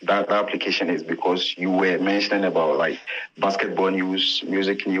that application is because you were mentioning about like basketball news,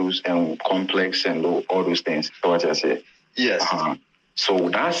 music news, and complex and all those things. So what I say? Yes. So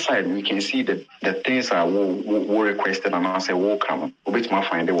that side, we can see that the things are were requested and I say welcome.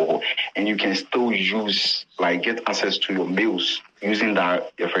 And you can still use like get access to your mails using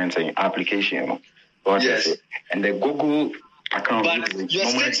that referencing application. Yes. And the Google account. But your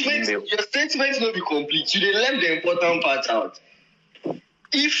statement will be complete. You didn't let the important part out.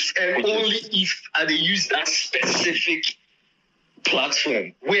 If and only if they use that specific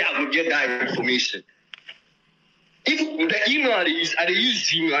platform where I would get that information. If the email I use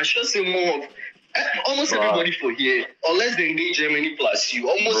Gmail, I should say more of almost everybody for here, unless they engage Germany plus you,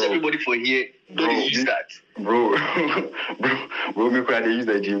 almost everybody for here don't use that. Bro, me cry, they use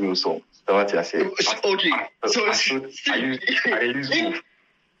the Gmail song. That's what I say. Okay, I use both.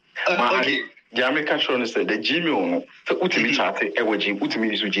 Okay. The American show said the Gmail, so ultimate chat,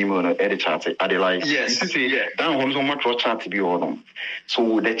 ultimate use Gmail, no, edit chat, are they like, yes, you see, yeah, that one's so much chat to be on.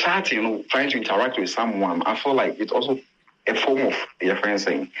 So the chat, trying to interact with someone, I feel like it's also a form of, your friend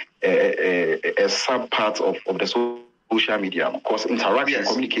saying, a sub part of the social media, because interaction,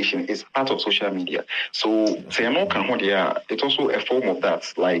 communication is part of social media. So, it's also a form of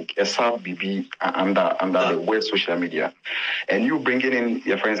that, like a sub BB under the word social media. And you bringing in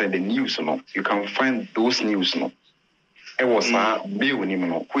your friends and the news, you can find those news, it was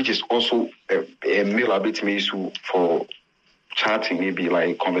mail, which is also a mail a bit issue for chatting, maybe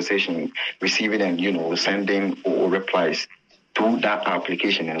like conversation, receiving and sending or replies to that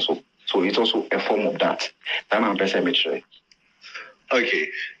application and so it's also a form of that. That I'm sure.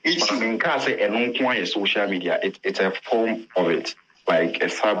 Okay. In case a social media, it's a form of it, like a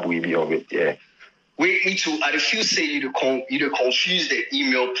subway of it, yeah. Wait, me too. I feel say you confuse the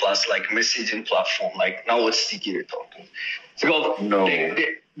email plus like messaging platform. Like now what's sticky you're talking? Because no.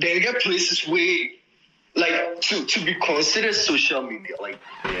 They get places where like to be considered social media, like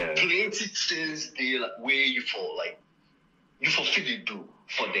plenty things they like where you fulfill they do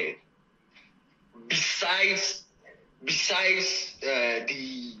for them. Besides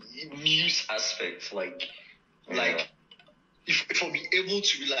the news aspect, like if I'll be able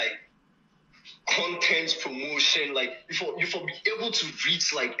to be like content promotion, like if I'll be able to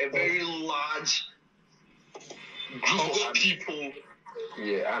reach like a very large group of people.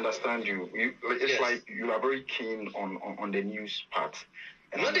 Yeah, I understand you. It's like you are very keen on the news part.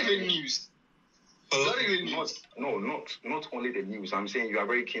 And not even news. Not even news. Not only the news. I'm saying you are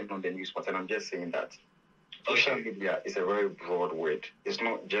very keen on the news part, and I'm just saying that social media is a very broad word. It's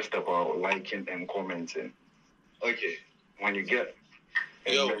not just about liking and commenting. Okay. When you get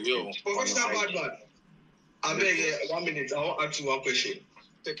Professor Badboy, I beg 1 minute. I want to ask you one question.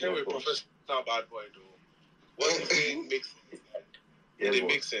 Take care with Professor Badboy, though. What he's saying makes it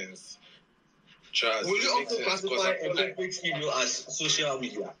makes sense. Trust. Will you also classify a corporate email as social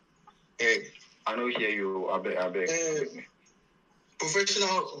media? I don't hear you. I beg.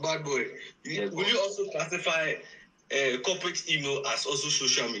 Professional Badboy, will you also classify corporate email as also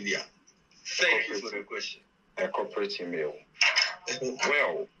social media? Thank you for the question. A corporate email.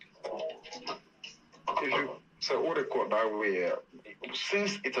 Well, if you say what they call that way,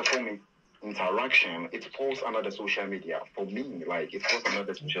 since it's a form of interaction, it falls under the social media. For me, like it falls under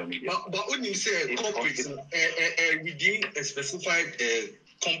the social media. But when you say corporate, within a specified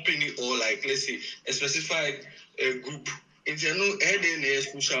company or like let's say a specified group, it's no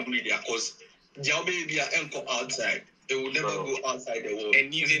social media because their baby are outside. They will never go outside the world.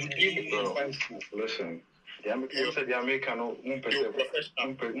 And listen. The American no,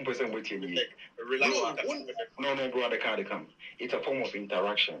 bro, they can't. It's a form of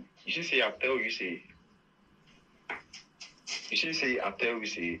interaction. You should say, I tell you,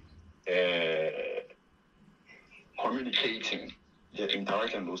 communicating, the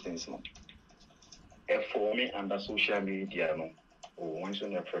interaction, those things, no. For me, under social media, no. Oh, once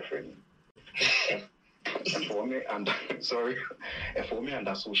you're preferring. For me, under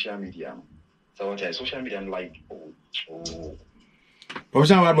social media, no. So social media, I'm like,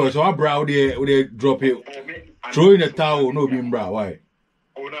 Professor Badboy, so I brow there drop it. Throw in the towel, no being brow. Why?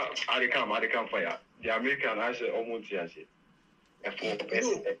 Oh, no, I can't fire. The American, I say, almost yes. It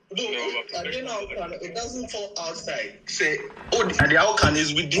doesn't fall outside. Say, the outcome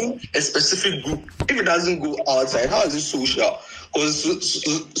is within a specific group. If it doesn't go outside, how is it social? Because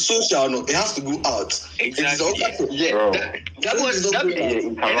social, no, it has to go out. Exactly. That was that.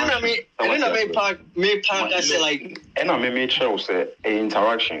 And then I made part. I say like. And I made sure say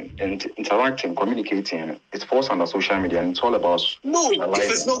interaction and interacting, communicating. It falls under social media, and it's all about. No, if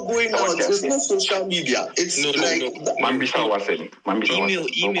it's not going out, it's not social media. It's Mambisa was saying.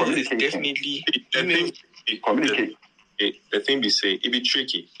 Email is definitely communicate. The thing be say it be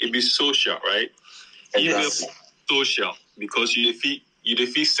tricky. It be social, right? Email social because you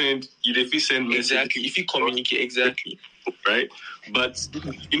send exactly if you communicate exactly right, but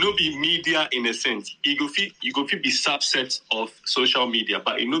be media in a sense. You go be subsets of social media,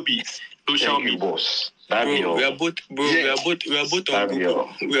 but be social media. Boss. We are both on Google. We are both on Google.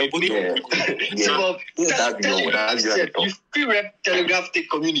 You feel Telegraph they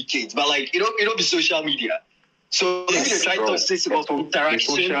communicate, but like it don't be social media. So if you try to say about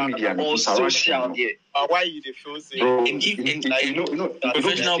interaction social media, or social, yeah. Why you the feel say? Bro,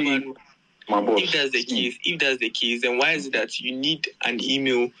 Professional man. My boss. If that's the case, then why is it that you need an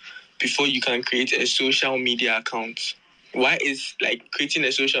email before you can create a social media account? Why is creating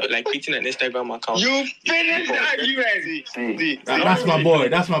an Instagram account? You finished the argument. That's my boy.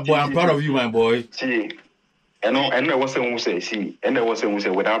 That's my boy. I'm proud of you, my boy. See, and I was saying,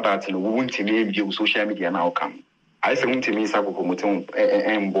 without that, we won't use social media now. Come. I say, won't me Sabu Moton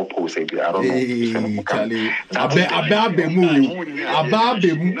and Bopo say, I don't know. Hey, Charlie. I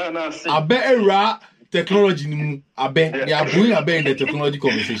bet era technology. I bet they are doing a bet in the technology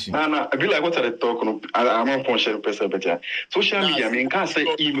conversation. No, I be like, what are they talking? I'm not going to share the social media. I mean, can't say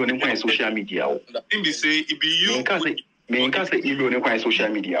email in social media. Let me say, if you can't say email in social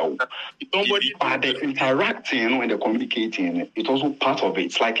media. But the interacting and the communicating, it's also part of it.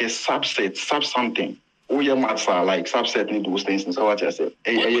 It's like a subset, something. Oh, yeah, matter like subset need those things. And so what I said,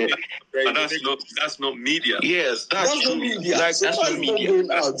 but that's not media. Yes, that's true. Media. That's not media.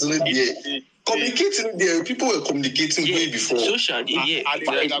 Communicating there, people were communicating way before. Social, yeah.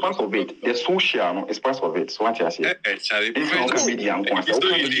 But it's part of it. The social is part of it. So what I say, Charlie, media and but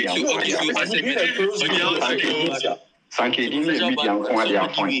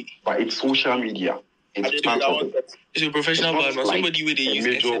it's social media. It's part of it. It's a professional badman. Somebody where they use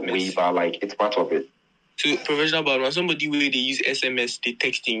major SMS. way, but like it's part of it. So professional badman. Somebody where they use SMS, they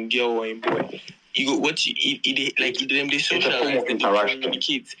texting girl or boy. You go what you they socialize, they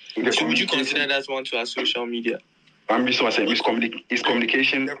communicate. So would you consider that one to a social media? I'm so saying is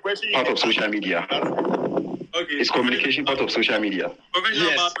communication part of social media. Okay. Is communication part of social media?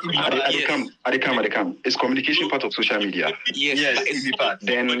 Yes. I come. Is communication part of social media? Yes. It's part.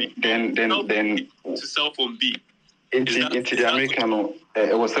 Then to cell phone B. into the American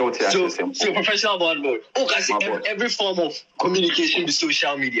it was so professional bad boy. Every form of communication is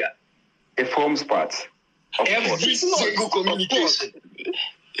social media. It forms part. Every single communication.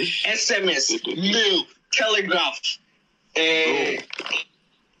 SMS, mail, telegraph,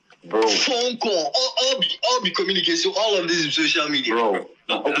 bro. phone call, all be communication. All of this is social media. Bro.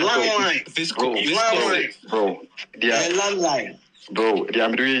 Landline. Bro. Landline. Bro, the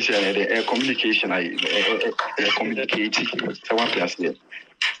abbreviation, the communication, communicating. So what you say?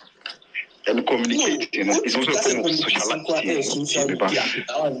 And communicating, it's also a form of socializing.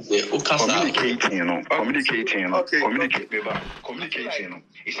 Communicating,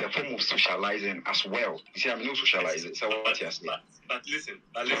 it's a form of socializing as well. You see, I'm not socializing. So what you say? But listen,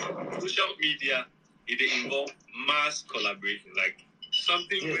 social media, it involves mass collaboration, like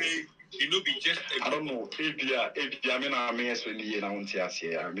something where it will be just I don't know. Maybe I mean, I may as well be an ounce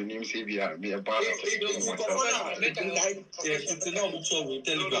here. I mean, you say we are a part of It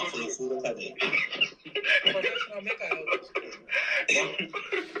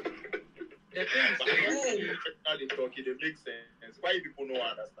makes sense. Why people don't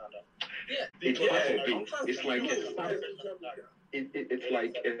understand that? Yeah. It's like it's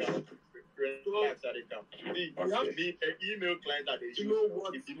like clients that they come. You have to be an email client that they use. You know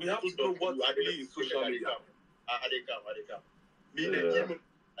what? If you have to know what actually is social media. They come. Me the email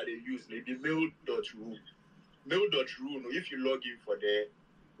that they use maybe mail.ru. Mail.ru. If you log in for there,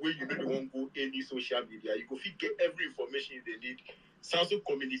 where you know they won't go any social media, you go get every information they need. Also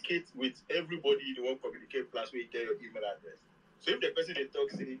communicate with everybody you want to communicate plus where you get your email address. So if the person they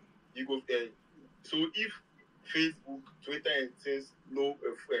talk say you go there. So if Facebook, Twitter, and things no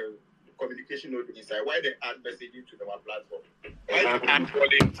communication node inside, why they add messaging to our platform? Why they add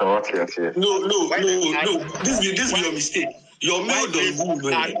calling? No. This is your mistake. Your mail.ru,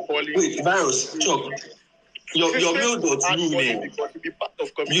 wait, virus, Chuck. Your mail.ru, man.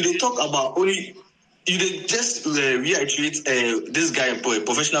 You they talk about only. You did just reiterate this guy, boy,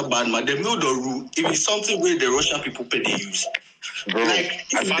 professional badman. The mail.ru, it is something where the Russian people pay they use. Bro, like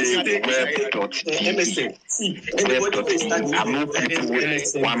MSN. I know people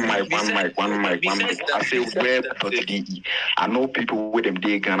with one mic. I say web.de. I know people with them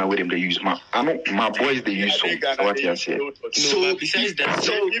they Ghana with them they use I know my boys they use so what you say. So besides that,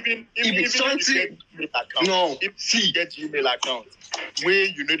 even if something if you get Gmail account where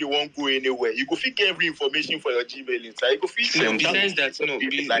you know they won't go anywhere, you go fit get every information for your Gmail inside. You go fit besides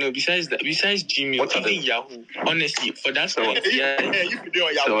Gmail, even Yahoo. Honestly, for that stuff, if you do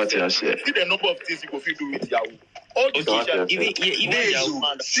on Yahoo, see the number of things you go fit do with Yahoo. Even Yahoo.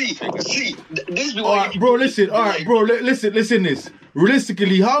 See, this be all right, bro. Listen, all right, bro. Listen. This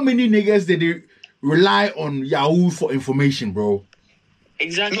realistically, how many niggas did they rely on Yahoo for information, bro?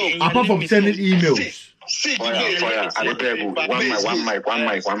 Exactly. Apart from sending emails. See, Fire. I beg you.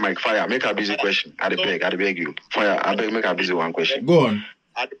 One mic. Fire. Make a busy question. I beg you. Fire. I beg make a busy one question. Go on.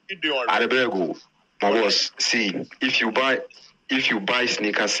 I beg you. My boss. See, if you buy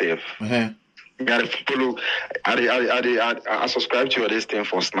sneakers safe. I follow. I subscribe to your this thing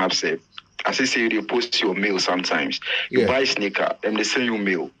for Snapchat. As I say, they post your mail sometimes. You buy sneaker, and they send you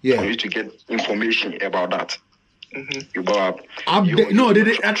mail for you to get information about that. You buy to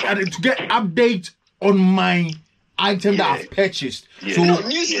get update on my item that I've purchased. So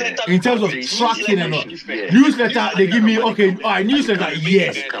in terms of tracking and all, newsletter they give me newsletter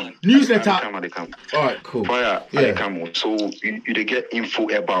newsletter. All right, cool. So you get info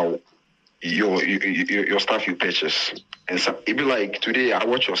about your stuff you purchase. And so it be like today I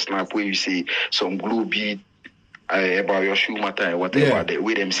watch your snap where you say some glue bead about your shoe matter and whatever. The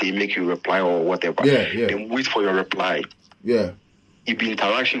way them say make you reply or whatever. Then wait for your reply. It be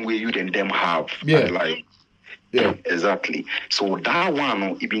interaction where you then them have. Exactly. So that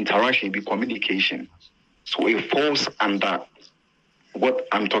one it be interaction, it be communication. So it falls under what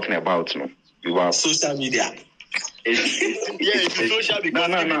I'm talking about. You are social media. It's social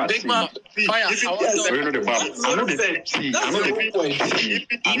because Big man, fire. I know the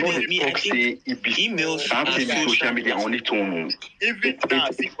emails and social media only to even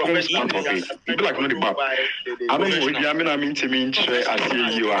that it be like no the map. I don't know if I mean to me I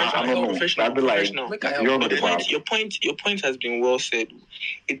see you I don't know. That be like your point has been well said.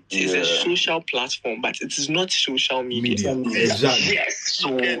 It is a social platform, but it is not social media. Exactly. Yes. So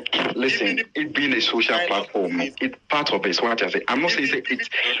listen, it being a social platform, it's part of it. What I say, I'm not saying it's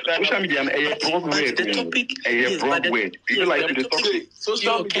social media a broad word. A broad word. People like the topic.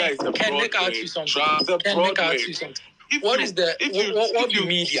 Social media is a broad word. What is the what do you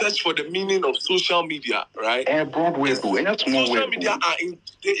mean? Search for the meaning of social media, right? A broad word. Social media are in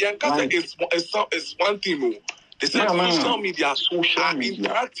is one thing. They say social media are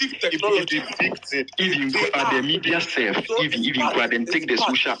interactive technology. Even the media self, even them take the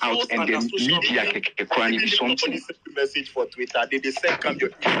social out and then media can be something. Message for Twitter. They say come your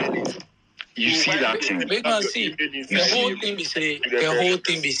email. You see that thing. Big man, see the whole thing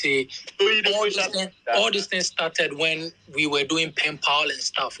be say. All these things started when we were doing pen pal and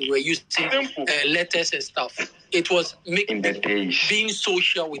stuff. We were using letters and stuff. It was being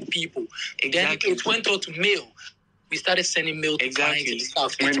social with people. Then it went on to mail. We started sending mail to clients and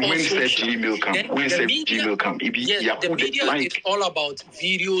stuff. When Gmail come, the media is all about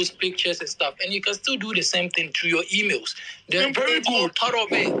videos, pictures and stuff. And you can still do the same thing through your emails. They're very good. Part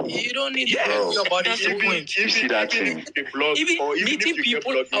of it. You don't need to worry about it. You see that thing. Even meeting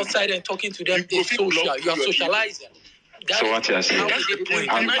people outside and talking to them is social. You are socializing. So what you're saying,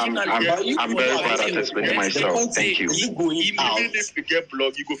 I'm very bad at explaining myself. Thank you. Even if you get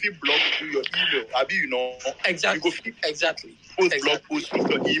blog, you go feel blog through your email. Exactly. Blog post through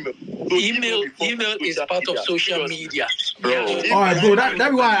your email. So email is part of social media. Bro. All right, bro.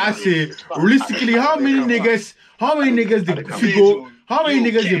 That's why I say realistically, how many niggas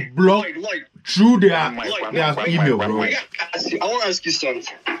they block through their email, bro? I want to ask you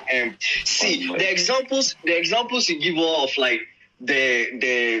something. See the examples you give all of like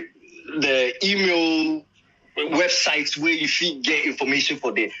the email websites where you should get information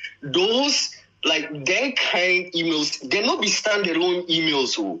for them. Those like them kind emails, they not be standalone emails.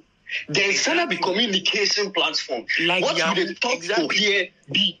 So they stand be communication platform. Like what do they talk for here?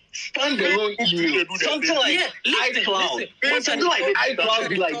 Be standalone email, something like iCloud. Something like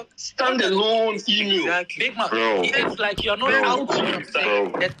iCloud, like standalone email. Exactly. Big man, Bro. it's like you're not out. Bro.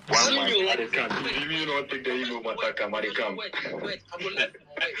 Wait, I'm gonna let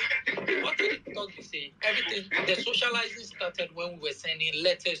what did the talk you say? Everything, the socializing started when we were sending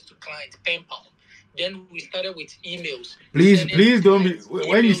letters to clients, pen pal. Then we started with emails. Please don't be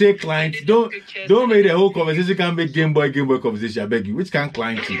when you say clients, don't make the whole conversation can make Game Boy conversation. I beg you. Which kind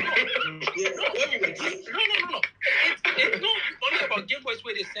client you? No. It's not only about Game Boys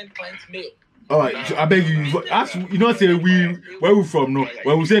where they send clients mail. All right, so I beg you. Ask, you know, say where we from? No,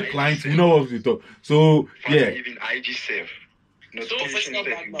 when we say clients, we know what we talk. So yeah. Even IG safe. Notification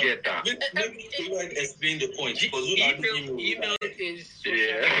that you get that. Explain the point. Email is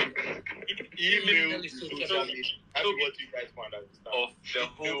social. Email is social media. That's what you guys want to understand. Of the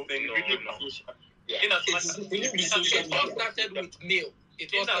whole thing. It all started with mail.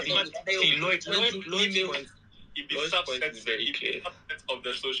 It all started with mail. It be subset of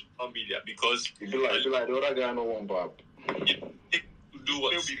the social media because you be like the other guy no one bad. Do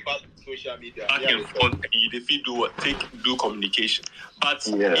what? Will be part of social media. Back and forth, if you do what? Do communication. But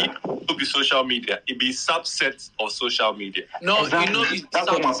it will be social media. It be subset of social media. No, Exactly. you know it's That's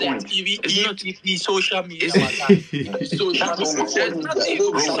what my subset. point. It's not the social media. Social That's what my media.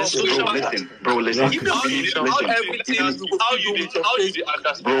 There's point. nothing. Bro, listen. Email is how everything you go do with your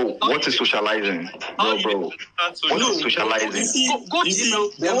Facebook. Bro, what is socializing? Bro. What is socializing? Go to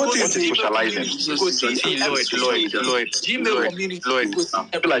email. What is socializing? Lloyd. Gmail community. I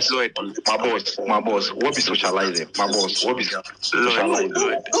feel like my boss. What be socializing? My boss. What be socializing? Lloyd,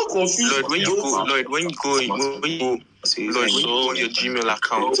 when you go on your Gmail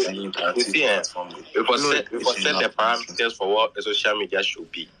account, You see, we set the parameters for what a social media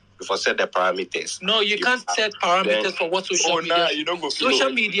should be. We set the parameters. No, you can't set parameters for what social media. You don't go. Social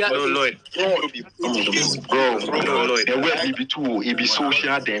media. no, Lloyd. Bro, the web be too. It be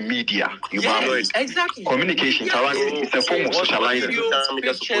social than media. You Yes, exactly. communication. It's a form of socializing.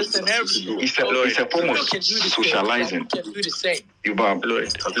 Pictures and everything. It's a form of socializing. Can do the same. You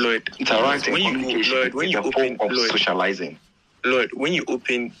Lloyd. interacting. When you Communication when is you a form open of socializing. Lloyd, when you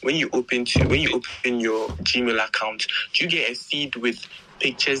open your Gmail account, do you get a feed with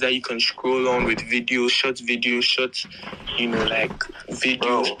pictures that you can scroll on with videos, short, like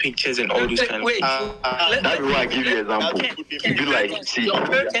videos, pictures, and all those kind of things? That's why I give you an example. It be like, see,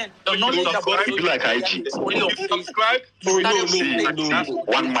 it be like IG. Subscribe. See,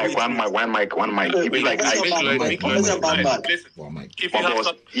 one mic. It be like IG. If My you have boss,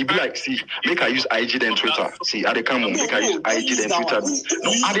 it be like, see, make I use IG then Twitter. See, I come on, make I use IG then Twitter. No.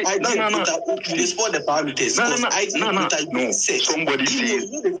 They spoil the parameters. No. Somebody say,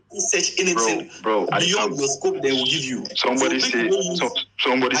 search anything bro, beyond your scope they will give you. somebody say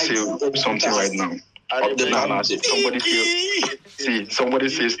something right now. Somebody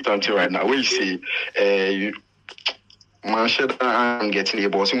says something right now. Where you say, man, I'm getting a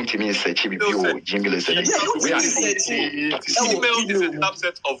boss. You mean search Gmail is email is a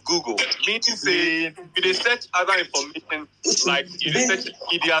subset of Google. Meaning say if they search other information like you search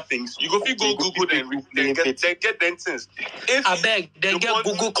media things, you go Google then get them things. If I beg, then get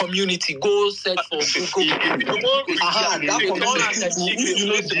Google community. Go search for Google.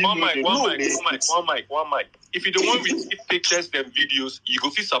 One mic. If you don't want to receive pictures and videos, you go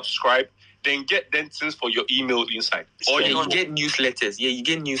subscribe. Then get them things for your email inside. Or you get newsletters. Yeah, you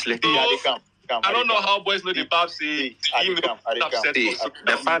get newsletters. I don't know how boys know the Bab say email.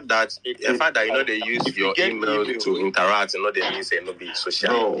 The fact that they use your email to interact, they mean say no be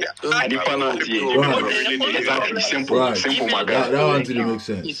social media. Exactly, simple, my guy. That one didn't make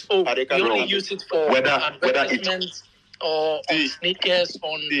sense. It's over. You only use it for advertisements or on sneakers,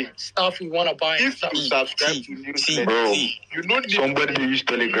 on stuff we want to buy. If you subscribe to newsletter, bro, you don't need somebody they use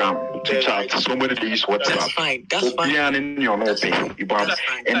Telegram to chat, somebody they use WhatsApp. That's fine. That's fine. And the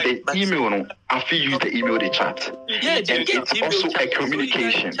email, I feel use the email they chat. Yeah, and it's also a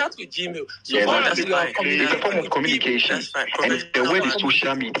communication. Chat with Gmail. So Yeah, far that's as you are fine. It's a form of communication. That's fine. And the word is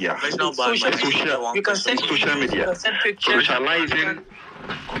social media. You can send Social media. You can send pictures. Socializing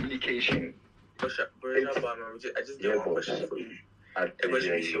communication. I just get one question for you. The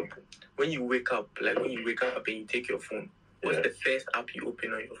question is simple. When you wake up and you take your phone, what's the first app you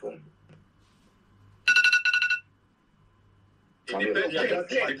open on your phone? Make I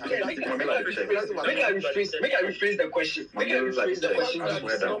rephrase the question. Nah,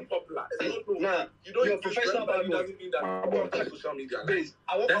 your professional Bible. I want to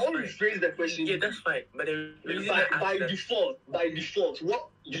rephrase the question. Yeah, that's fine. But by default, what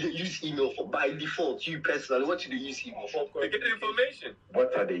do they use email for? By default, you personally, what do they use email for? to get information.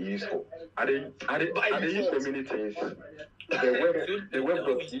 What are they used for? Are they used for many things? The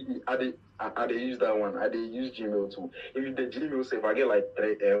web.de, are they use that one? Are they use Gmail too? If the Gmail say if I get like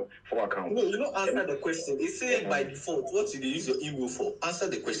 4 accounts. No, you don't answer the question. It says by default, what do they use your email for? Answer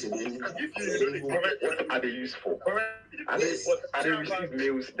the question. What are they used for? Are they receive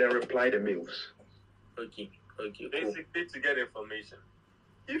mails, then reply the mails? Okay, cool. Basically to get information.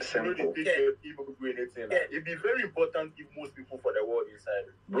 If you know the picture, people do anything, it'd be very important if most people for the world inside.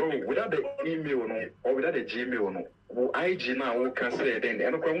 Bro, without the email no, or without the Gmail no, will IG now will cancel it then.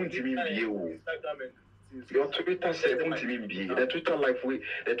 And I won't even be your Twitter said won't even be the Twitter life way,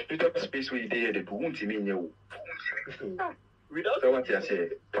 the Twitter space way there, they won't even you. Without what you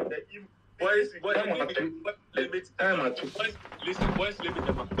say. Boys limit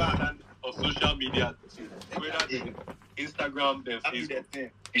the balance of social media, whether Instagram, then Facebook.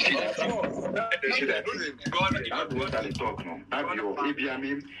 You see that? That's what I talk now. Have your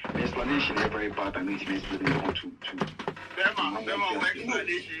ABM explanation very bad and it's to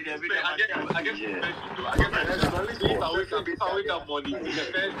If I wake up morning, the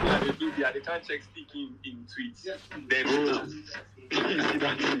first thing I do, they can't check sticking in tweets. Then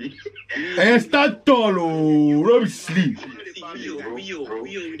And start tall, don't sleep.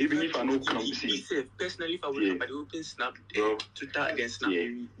 Even if I know come see. Personally, if I wake up, I open Snap, Twitter, then Snap.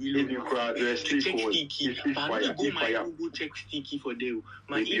 If you cry, check sticky. But I don't go my Google check sticky for them.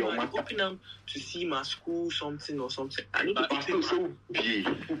 My email, I open them to see my school something or something. I need to but still so be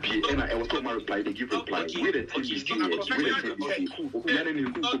and I was told my reply, they give reply. Where the team is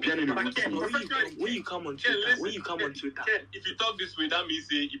when you come on Twitter, if you talk this way, that means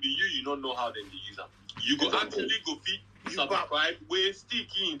if you don't know how then they use them. You go actually go feed subscribe, where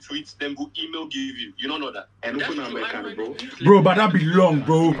sticky in tweets, then go email give you. You don't know that. And open American, bro. Bro, but that be long,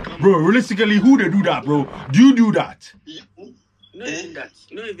 bro. Bro, realistically, who they do that, bro? Do you do that? Not even that.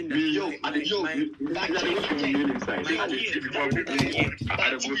 You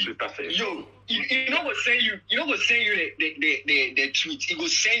know what saying you the tweet. It will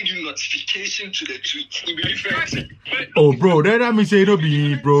send you notification to the tweet. It will be different. Oh, bro, that means say it don't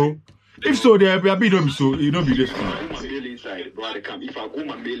be, bro. If so, there be don't be so. It don't be this one. My mail inside, bro. If I go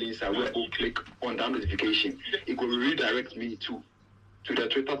my mail inside, where I go click on that notification, it will redirect me to the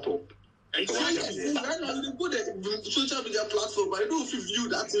Twitter top. Exactly. Right now, you go the social media platform, but I don't view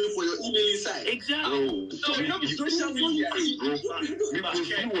that thing for your email inside. Exactly. Bro, So you know social media. because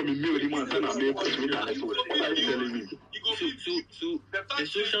you want me mail him and send a mail to Twitter. So what are you telling me? So the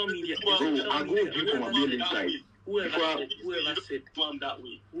social media. Bro, I go view my mail inside. Whoever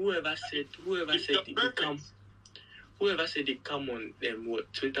said they come on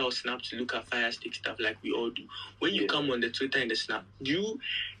Twitter or Snap to look at Fire Stick stuff like we all do. When you come on the Twitter and the Snap, you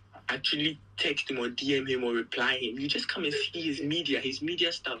actually text him or DM him or reply him. You just come and see his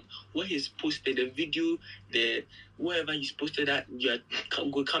media stuff, what he's posted, the video, wherever he's posted that you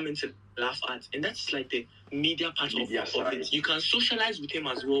go comment and laugh at. And that's like the media part of it. You can socialize with him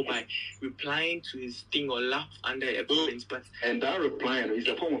as well by replying to his thing or laugh under a comment. But and that replying is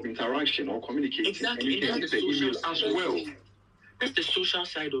a form of interaction or communication. Exactly. And you can use the email as well. That's the social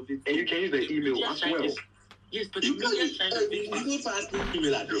side of it. And you can use the email as well. Yes, but you can use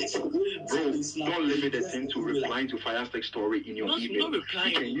email address. Bro, don't limit the thing to replying to Fire Stick story in your email. You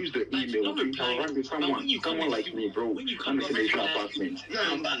can use the email to interact with someone like me, bro. I'm a financial apartment.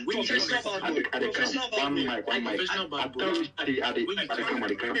 One mic. I tell you, I come at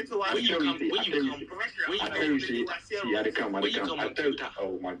the camp.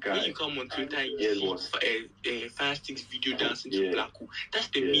 Oh my God. When you come on Twitter and you see Fire Stick's video dancing to Black Hole, that's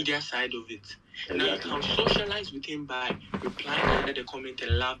the media side of it. Now you can socialize with him by replying under the comment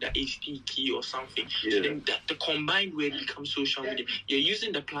and laugh that HD key or something. So then that the combined word becomes social media. You're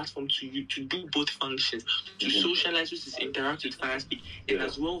using the platform to do both functions, to socialize, which is interact with Fire Stick, and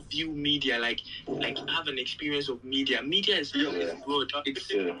as well view media, like have an experience of media. Media is broad. It's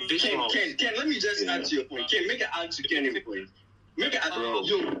visual. Ken, let me just add to your point. Ken, make an add to Ken's point. Make an add.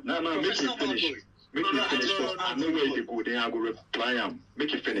 No, make it finish. Make it finish first. I know where they go, then I go reply them.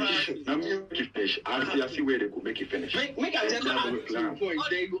 Make it finish. Now make it finish. I see where they go. Make it finish. Make a just add to your point.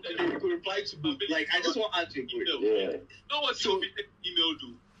 They go reply to both. Like I just want to add to your point. You know what email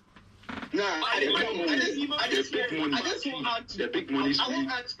do? Nah, I just want to add to the big money.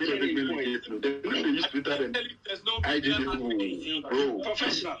 They use Twitter and I did it, bro.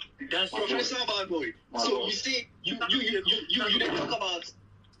 Professional. That's professional bad boy. So you see, you talk about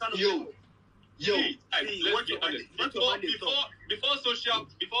let's be honest.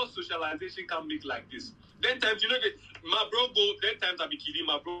 Before socialization can make like this. Then times my bro go. Then times I be kidding.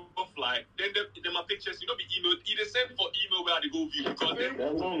 My bro fly. Then my pictures be emailed. Either send for email where they go view because then.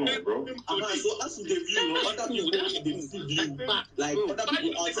 Bro. So as they view, other people they see view. Like other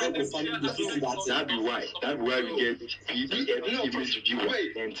people outside the family they see that. That'd be why we get PDF image viewer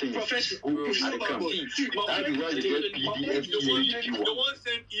and things. Professional bad boy. That'd be why you get PDF image viewer. The one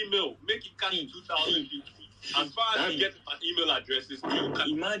send email, make it catch 2,000 people. As far as you get an email addresses, you can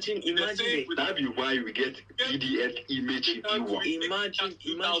imagine that'd be why we get PDF image viewer. Imagine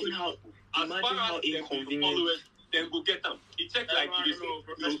how inconvenient. Then go get them. It checks like you to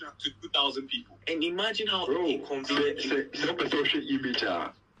 2,000 people. And imagine how inconvenient. It's not a social image.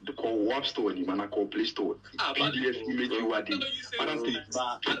 The call WAP store, the man call Play Store. PDF image viewer. I don't think.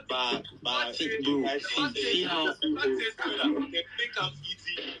 But see how they make them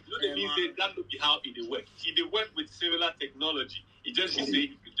easy. They mean that would be how it works. It work with similar technology. It just say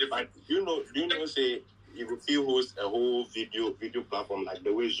it's different. You know, say you could feel host a whole video platform like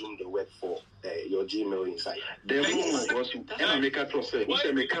the way Zoom they work for your Gmail inside. They was and make a process. You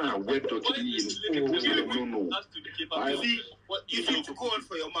say make a web.de. No. I see what you need to go on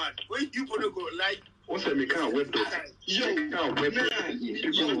for your man. Where you gonna go like? What's a make a web.de? Yo,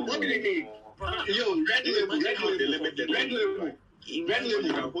 what do they mean? Yo, Red Label. Red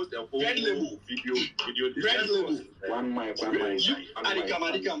Label can host a whole video. Red Label. One mic.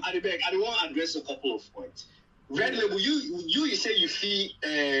 Adikam. I want to address a couple of points. Red Label, you say you feel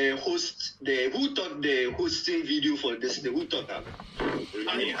host who taught the hosting video for this? Who taught that?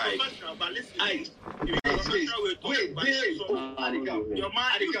 Wait, Adikam. Your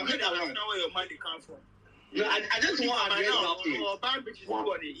man, Adikam, where your money come from? No, I just want to address that thing.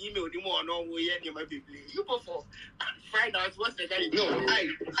 Email you go for finance. What's the guy? No, I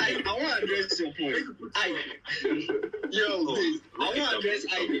want to address your point. I want to address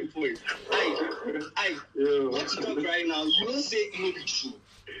ID point. What you talk right now, you don't say it will be true.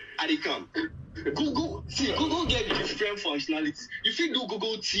 Adikam. Google get different functionalities. You can do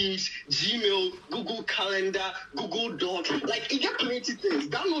Google Teams, Gmail, Google Calendar, Google Docs. Like, it get plenty things.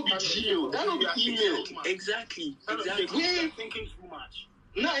 That not be Gmail. That not be email. Exactly. We're thinking too much.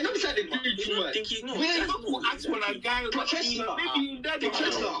 No, I don't decide to do too much. We're not ask for a guy.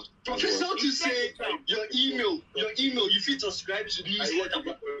 Professor to say your email, you fit subscribe to the newsletter.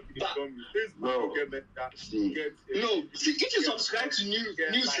 No, see, if you subscribe to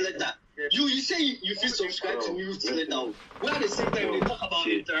newsletter, you say you feel subscribe to newsletter. Well, at the same time, they talk about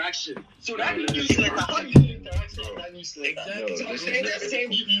interaction. So that newsletter, how do you interact with that newsletter? Exactly. So I'm saying that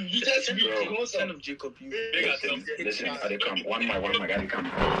same, you just read most of Jacob. Listen, Adikam, one my Adikam.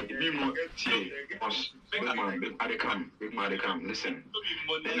 Adikam, listen.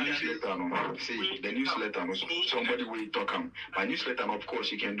 The newsletter, somebody will talk by newsletter, of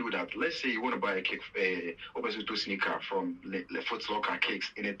course, you can do that. Let's say you want to buy a cake, to sneaker from the Foot Locker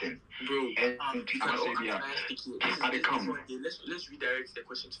Cakes, anything. Bro, and let's redirect the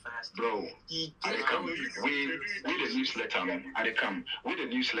questions fast. Bro, Adikam, with the newsletter, Adikam, with the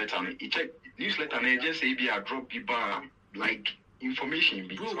newsletter, you check newsletter, and just say, I drop the bar, like, information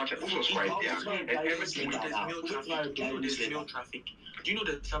be subscribe there and everything. There's mail traffic. Do you know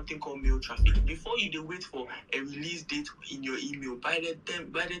there's something called mail traffic? Before you wait for a release date in your email, by the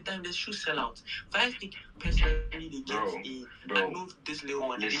time the shoe sell out, firstly, personally they get I know this little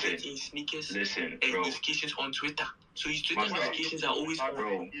one, they get in sneakers notifications on Twitter. So his Twitter notifications are always on.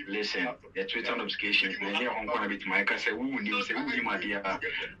 Bro, listen, the Twitter notifications, when they're on one bit, Mike, I say, who name, say, who my dear,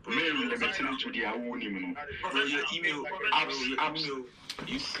 limited to the who name, your email, apps.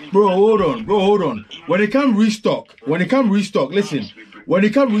 Bro, hold on. When it come restock, listen. When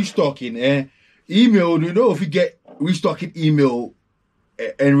it come restocking, email, you know, if you get restocking email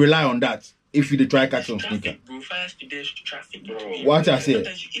and rely on that, if you try catch on sneaker. Bro, fast there's traffic. What I said.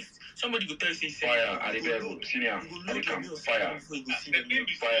 If somebody go tell you, say, fire, senior, fire,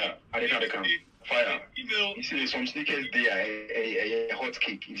 fire. You see, some sneakers there, a hot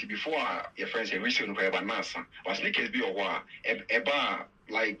cake. It's before your friends say, we should have a nasa. But sneakers be a war, a bar,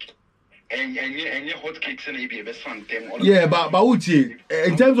 like, and your hot cakes and maybe a best fun. Yeah, but Uchi,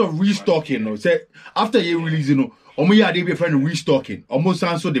 in terms of restocking, no, say, after you release, you know, Omoya they be friend restocking, almost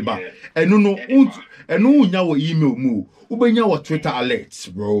answer the bar. And no, your email move, Ubenya what Twitter alerts,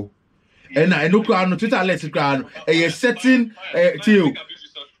 bro. And I know Twitter alerts, and you're setting,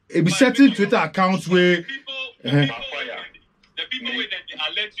 it be setting Twitter accounts where the people when they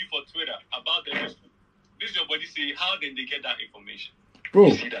alert you for Twitter about the news, this is your body say how then they get that information.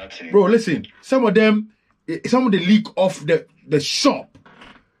 Bro, listen. Some of the leak off the shop.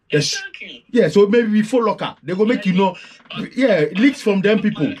 Exactly. Yeah, so maybe before locker, they go make you know. Yeah, leaks from them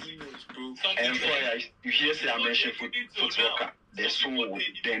people. And you hear say I mentioned foot locker. There's so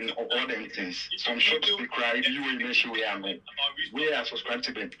then all them things. Some shops be cry if you will mention where I'm where I subscribe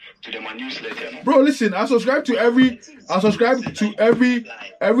to the my newsletter. Bro, listen, I subscribe to every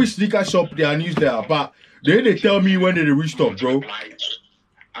sneaker shop their newsletter, but they tell me when they restock, bro.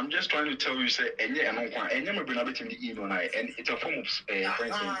 I'm just trying to tell you, say, and never been able to the email, and it's a form of, for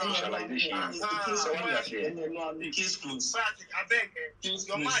instance, socialization.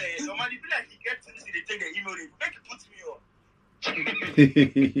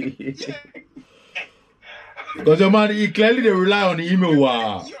 Because your man, he clearly they rely on the email.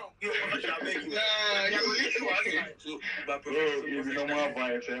 Wow.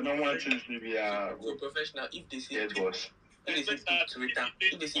 Professional, if they say If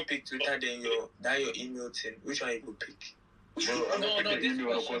they say pick Twitter, then your email thing, which one you go pick? No,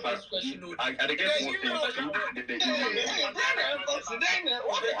 this question. I guess most things the email.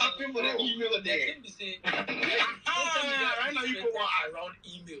 What happened with the email there? Right now you go around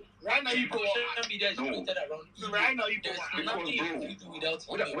email. Right now you go social media is created around email. Right now you go nothing you do without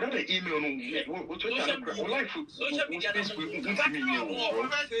email. Without the email, social media doesn't Facebook,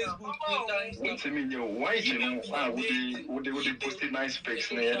 Twitter, why you know would they post nice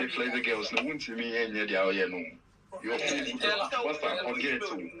pics and they fly the girls? No one to me and yeah, no. Your what's that? I'll get it to.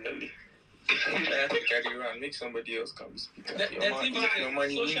 Carry around, make somebody else come speak. Your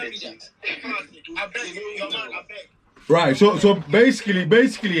money in the cheat. Right. So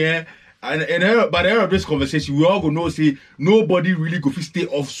basically, and by the end of this conversation, we all gonna know say nobody really go to stay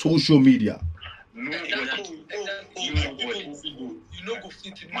off social media. The new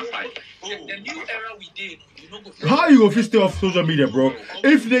era we did, How you go to stay off social media, bro?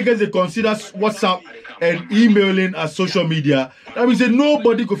 If niggas they consider WhatsApp and emailing as social media, that means that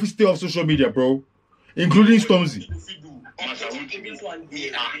nobody go to stay off social media, bro, including Stormzy.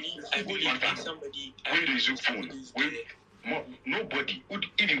 Nobody would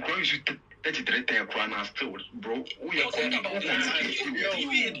even call you 33 times still, bro. We are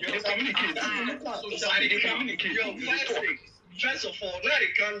communicating. First of all, now they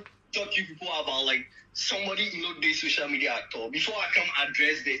can't talk to people about like somebody the social media at all. Before I come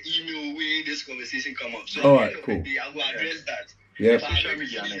address the email way this conversation come up. So all right, cool. I will address that. Yeah. Social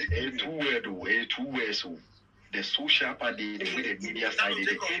media, two words. The social part, the media side,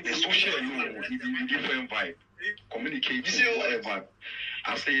 the social different vibe. Communicating, whatever.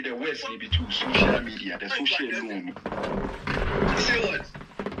 I say the words may be too social media, the social loan. You say what?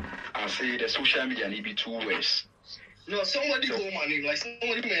 I say the social media need be two words. No, somebody call my name, like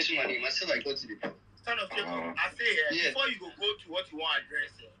somebody mention my name. I said like, what's the problem? Son of Jacob, I say before you go to what you want to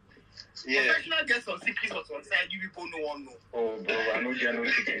address. Professional guests on secrets or on side, you people no one know. Oh, bro, I know there no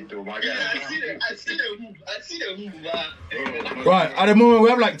secret to my guy. I see the move. Right, at the moment we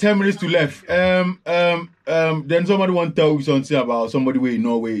have like 10 minutes to left. Then somebody want to tell you something about somebody where in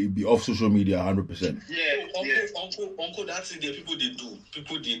Norway be off social media 100%. Yeah, Uncle, that's it. People they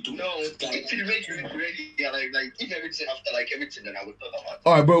do. No, if you make it ready, like if everything after like everything, then I would talk about it.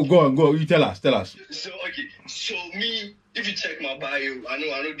 All right, bro, go on. You tell us. So me, if you check my bio, I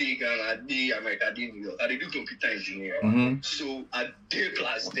know they Ghana, they America, they New York, I do computer engineering. Mm-hmm. So I did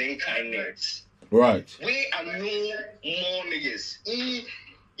plus then kind nerds. Right. Where I know more niggas. They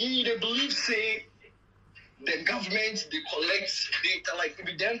believe say the government they collect data like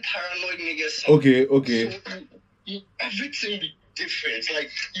be them paranoid niggas. Okay. So, everything be different. Like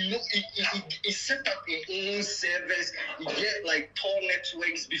it set up in own servers. You get like Tor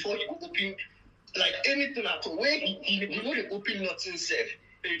networks before you open like anything at all. Where they open nothing safe.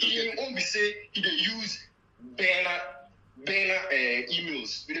 He won't be say he use banner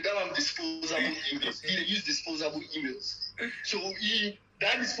emails. We don't have disposable emails. He use disposable emails. So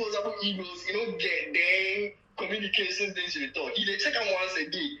that disposable emails, get then communications things you talk. He check them once a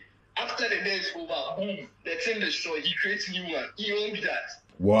day. After the day is over, boom, the thing destroyed. He creates new one. He won't be that.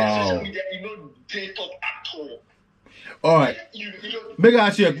 Wow. The social media, date up at all. All right. Make I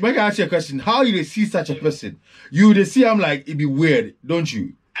ask you a question. How you see such a person? You see him like it be weird, don't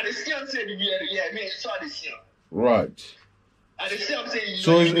you? I see him say weird. Yeah, I mean, so I see him. Right. I see him say.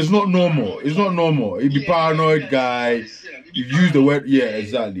 So it's not normal. It be paranoid guy. You use the word. Yeah,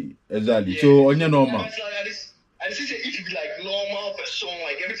 exactly. So on your normal. I just say if you be like normal person,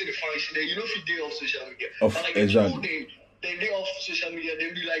 like everything the function, then if you day off social media. But like exactly. They day off social media,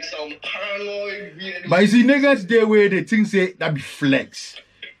 they be like some paranoid weird. But you see niggas there where they think say that be flex.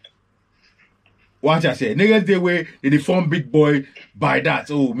 What I say, niggas there where they form big boy by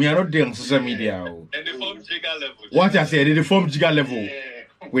that. Oh, me I not there on social media. Oh. And they form jigger level. What I say, they form jigger level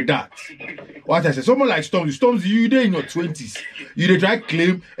with that. What I say, someone like Stormzy, you there in your 20s. You they try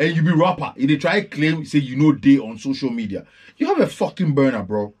claim and you be rapper. You they try claim say they on social media. You have a fucking burner,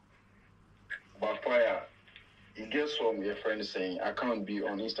 bro. But fire, it gets from your friend saying I can't be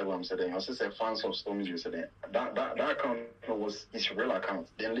on Instagram today. I say fans of Stormzy today. That account was his real account.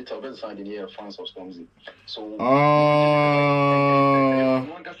 Then later bit signed in here fans of Stormzy. So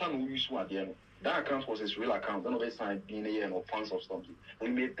that account was his real account. Then they signed in here no fans of Stormzy. We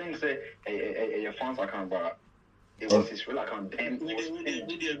made things say a fans account, but it was his real account. Then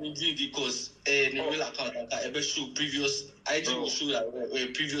because the real account I ever show previous IG will show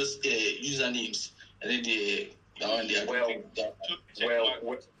like previous usernames and then well,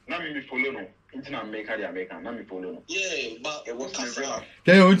 now me follow no. Internet maker the American. Now me follow no. Yeah, but it was my real account.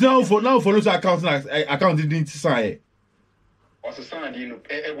 Now follow the account didn't sign. Also, son, you know,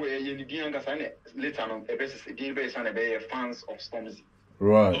 later on, fans of Stormzy.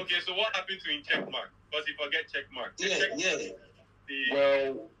 Right. Okay, so what happened to in check mark? Because he forget check mark.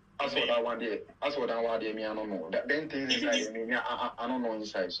 Well, I saw that one day. Me, I don't know. Then things inside me, I don't know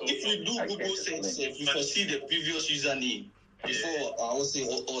inside. So if you do Google search, you can see the previous username before I will say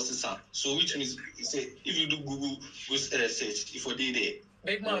Osisa. So which means say if you do Google search, if you did it.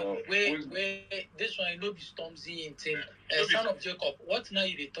 Big man, wait, this one no be Stormzy in team. Son of Jacob, what now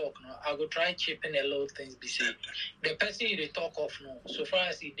you dey talk now? I go try chipping a lot of things be say. The person you dey talk of now, so far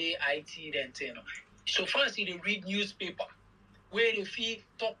as he dey IT then thing. So far as he dey read newspaper, where if he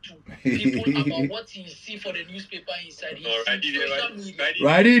talk to people about what he see for the newspaper inside his social media.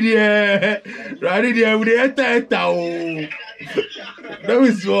 Right there, with the enter. That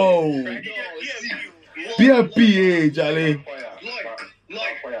was so. PFPA, Charlie.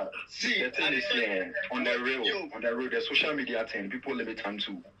 See, the thing is, on the road, the social media thing, people limit time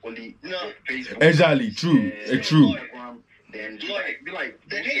to only Facebook. Exactly, true, true. Then be like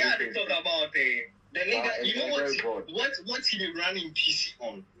the nigga talk about the nigga. You know what he did run in PC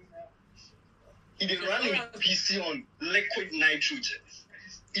on? He did run in PC on liquid nitrogen.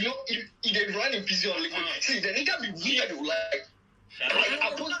 You know, he did run in PC on liquid. See, the nigga be weird like.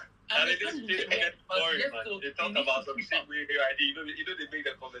 They talk about some shit weird idea. You know they make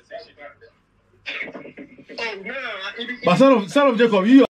the conversation. Oh no! But son of Jacob, you